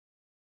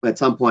at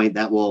some point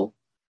that will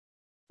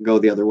go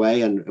the other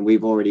way. And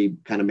we've already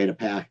kind of made a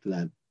pact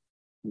that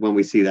when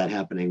we see that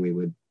happening, we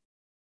would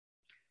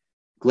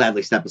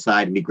gladly step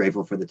aside and be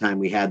grateful for the time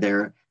we had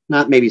there.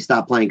 Not maybe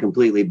stop playing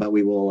completely, but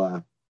we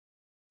will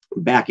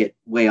back it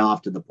way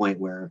off to the point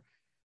where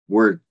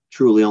we're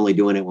truly only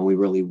doing it when we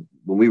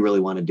really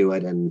want to do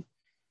it, and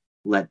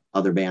let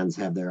other bands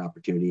have their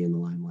opportunity in the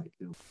limelight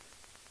too.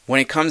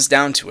 When it comes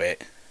down to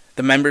it,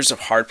 the members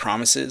of Hard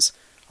Promises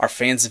are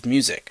fans of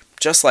music,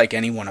 just like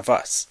any one of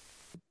us.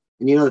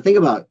 And the thing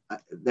about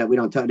that we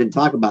didn't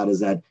talk about is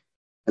that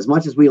as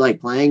much as we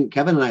like playing,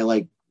 Kevin and I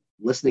like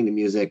listening to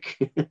music.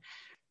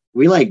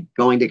 We like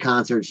going to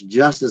concerts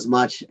just as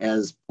much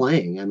as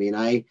playing.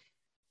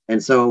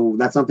 And so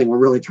that's something we're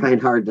really trying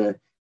hard to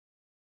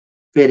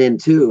fit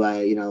into.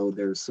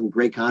 There's some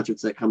great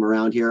concerts that come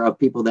around here of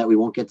people that we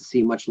won't get to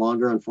see much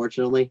longer,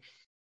 unfortunately.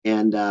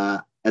 And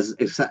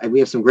we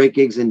have some great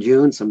gigs in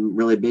June, some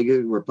really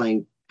big. We're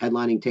playing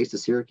headlining Taste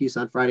of Syracuse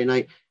on Friday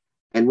night,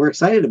 and we're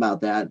excited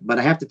about that. But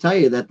I have to tell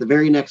you that the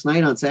very next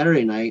night, on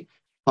Saturday night,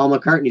 Paul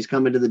McCartney's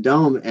coming to the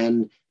Dome,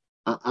 and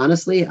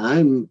honestly,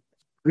 I'm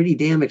pretty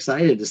damn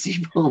excited to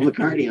see Paul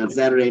McCartney on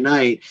Saturday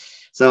night.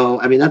 So,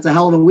 that's a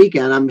hell of a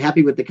weekend. I'm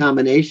happy with the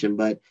combination,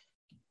 but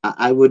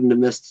I wouldn't have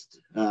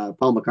missed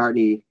Paul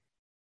McCartney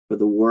for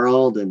the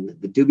world. And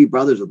the Doobie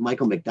Brothers with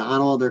Michael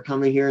McDonald, they're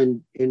coming here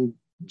in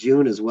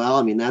June as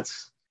well.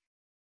 That's,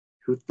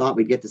 who thought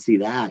we'd get to see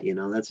that?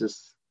 That's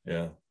just,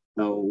 yeah.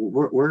 So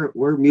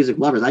we're music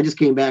lovers. I just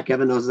came back,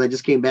 Kevin knows, I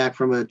just came back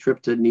from a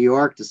trip to New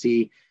York to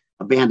see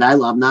a band I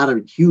love, not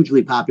a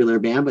hugely popular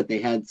band, but they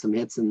had some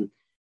hits in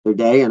their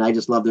day, and I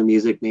just love their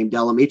music, named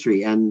Del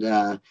Amitri. And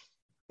I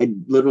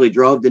literally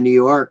drove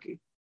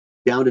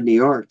down to New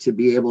York to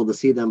be able to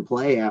see them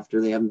play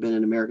after they haven't been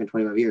in America in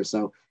 25 years.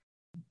 So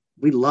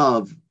we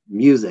love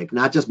music,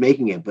 not just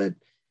making it, but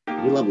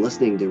we love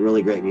listening to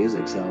really great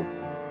music. So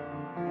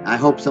I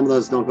hope some of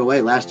those don't go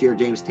away. Last year,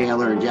 James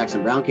Taylor and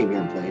Jackson Browne came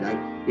here and played.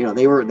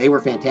 They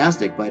were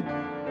fantastic, but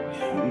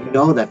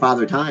that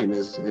Father Time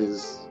is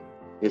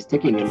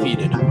ticking,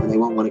 and they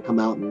won't want to come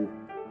out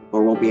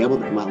or won't be able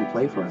to come out and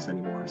play for us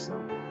anymore.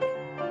 So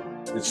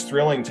it's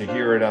thrilling to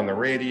hear it on the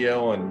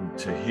radio and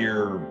to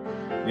hear,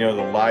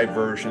 the live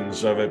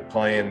versions of it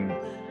playing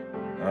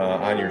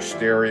on your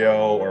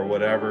stereo or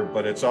whatever.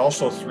 But it's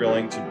also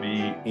thrilling to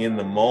be in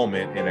the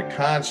moment in a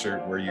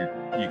concert where you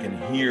can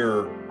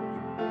hear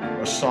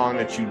a song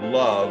that you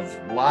love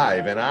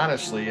live. And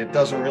honestly, it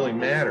doesn't really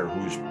matter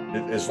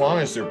as long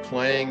as they're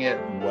playing it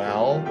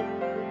well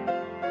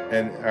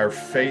and are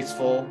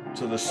faithful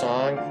to the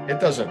song. It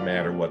doesn't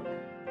matter what.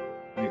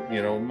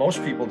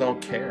 Most people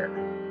don't care.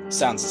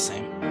 Sounds the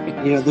same.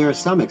 There are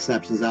some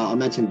exceptions. I'll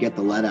mention Get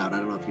the Let Out. I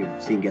don't know if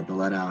you've seen Get the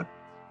Let Out,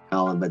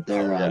 Colin, but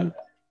they're,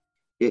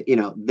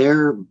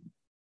 they're,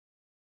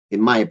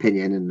 in my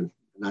opinion, and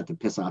not to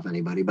piss off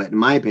anybody, but in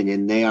my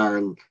opinion, they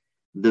are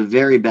the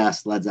very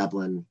best Led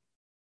Zeppelin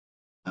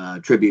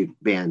tribute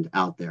band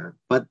out there.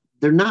 But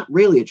they're not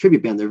really a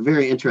tribute band. They're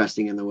very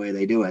interesting in the way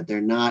they do it.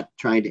 They're not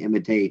trying to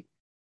imitate,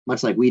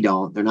 much like we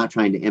don't, they're not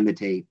trying to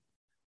imitate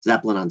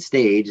Zeppelin on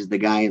stage. The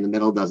guy in the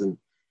middle doesn't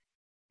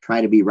try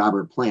to be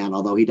Robert Plant,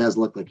 although he does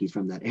look like he's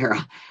from that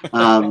era.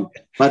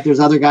 But there's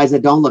other guys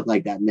that don't look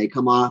like that. And they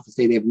come off and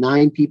say they have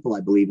 9 people,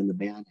 I believe, in the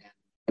band.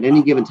 At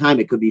any given time,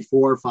 it could be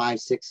 4, 5,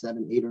 6,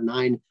 7, 8, or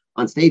 9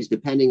 on stage,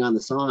 depending on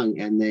the song.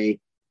 And they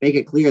make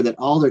it clear that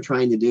all they're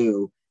trying to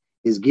do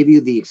is give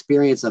you the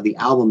experience of the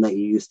album that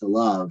you used to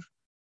love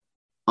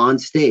on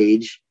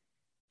stage,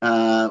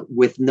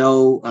 with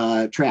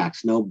no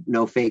tracks,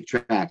 no fake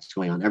tracks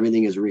going on.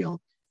 Everything is real.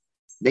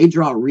 They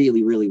draw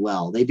really, really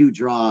well. They do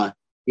draw,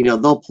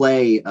 they'll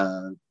play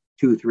 2,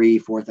 3,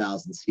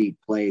 4,000 seat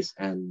place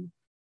and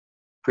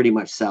pretty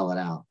much sell it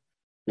out.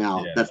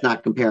 Now, that's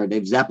not compared.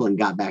 If Zeppelin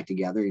got back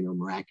together,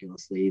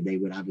 miraculously, they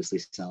would obviously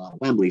sell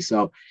out Wembley.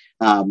 So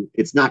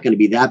it's not going to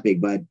be that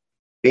big, but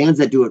bands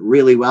that do it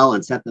really well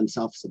and set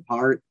themselves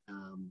apart,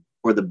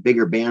 or the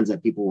bigger bands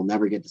that people will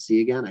never get to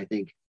see again, I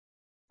think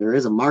there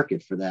is a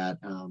market for that.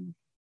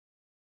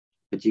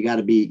 But you got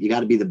to be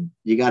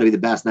the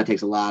best. And that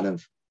takes a lot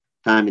of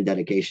time and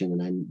dedication,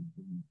 and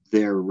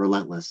they're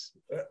relentless.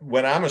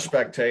 When I'm a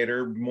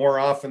spectator, more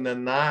often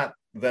than not,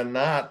 the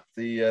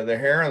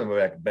hair on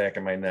the back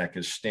of my neck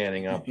is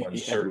standing up on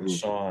certain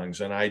songs,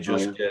 and I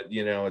just get,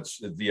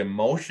 it's the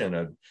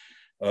emotion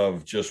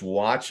of just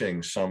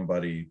watching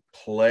somebody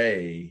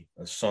play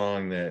a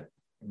song that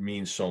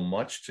means so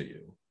much to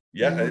you.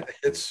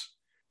 It's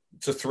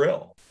a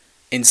thrill.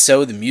 And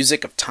so the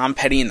music of Tom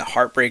Petty and the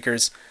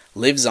Heartbreakers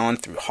lives on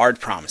through Hard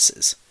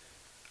Promises.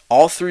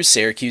 All through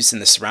Syracuse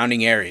and the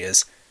surrounding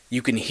areas,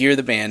 you can hear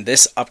the band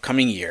this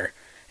upcoming year,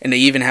 and they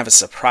even have a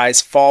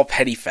surprise Fall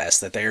Petty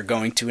Fest that they are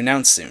going to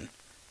announce soon.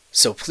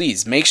 So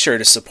please make sure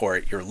to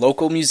support your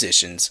local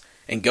musicians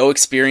and go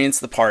experience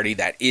the party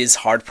that is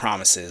Hard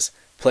Promises,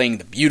 playing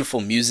the beautiful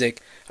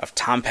music of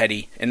Tom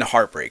Petty and the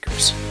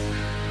Heartbreakers.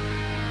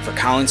 For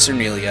Colin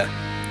Cernelia,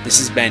 this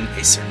has been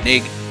a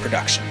Cernig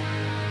production.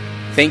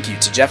 Thank you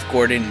to Jeff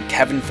Gordon and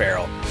Kevin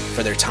Farrell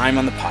for their time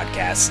on the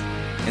podcast,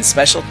 and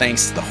special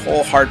thanks to the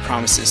whole Hard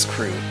Promises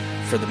crew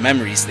for the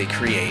memories they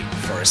create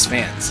for us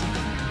fans.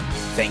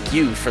 Thank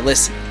you for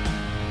listening.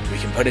 We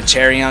can put a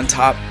cherry on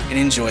top and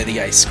enjoy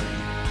the ice cream.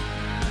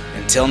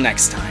 Until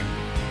next time,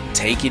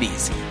 take it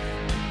easy.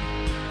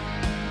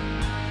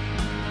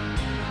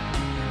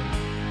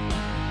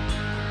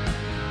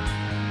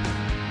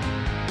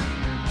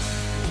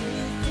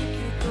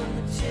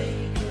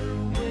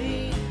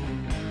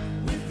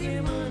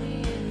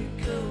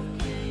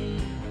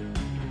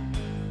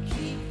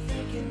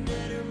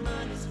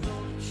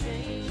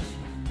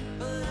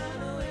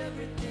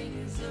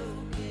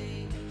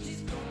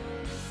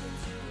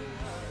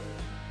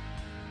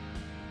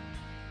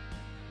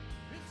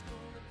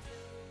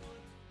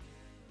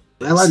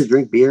 Am I allowed to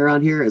drink beer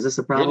on here? Is this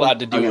a problem? You're allowed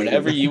to do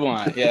whatever you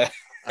want. Yeah.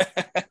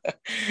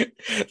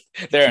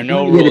 There are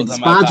no rules on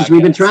my podcast.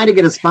 We've been trying to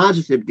get a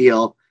sponsorship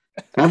deal,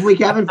 haven't we,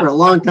 Kevin, for a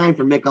long time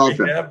for Mick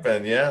Ultra? We have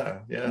been, yeah.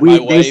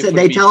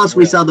 They tell us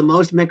we sell the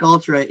most Mick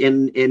Ultra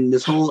in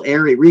this whole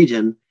area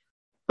region,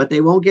 but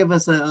they won't give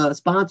us a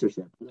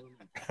sponsorship.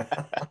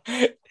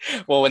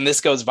 Well, when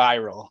this goes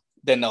viral,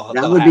 then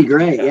they'll be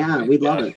great. Yeah, we'd love it.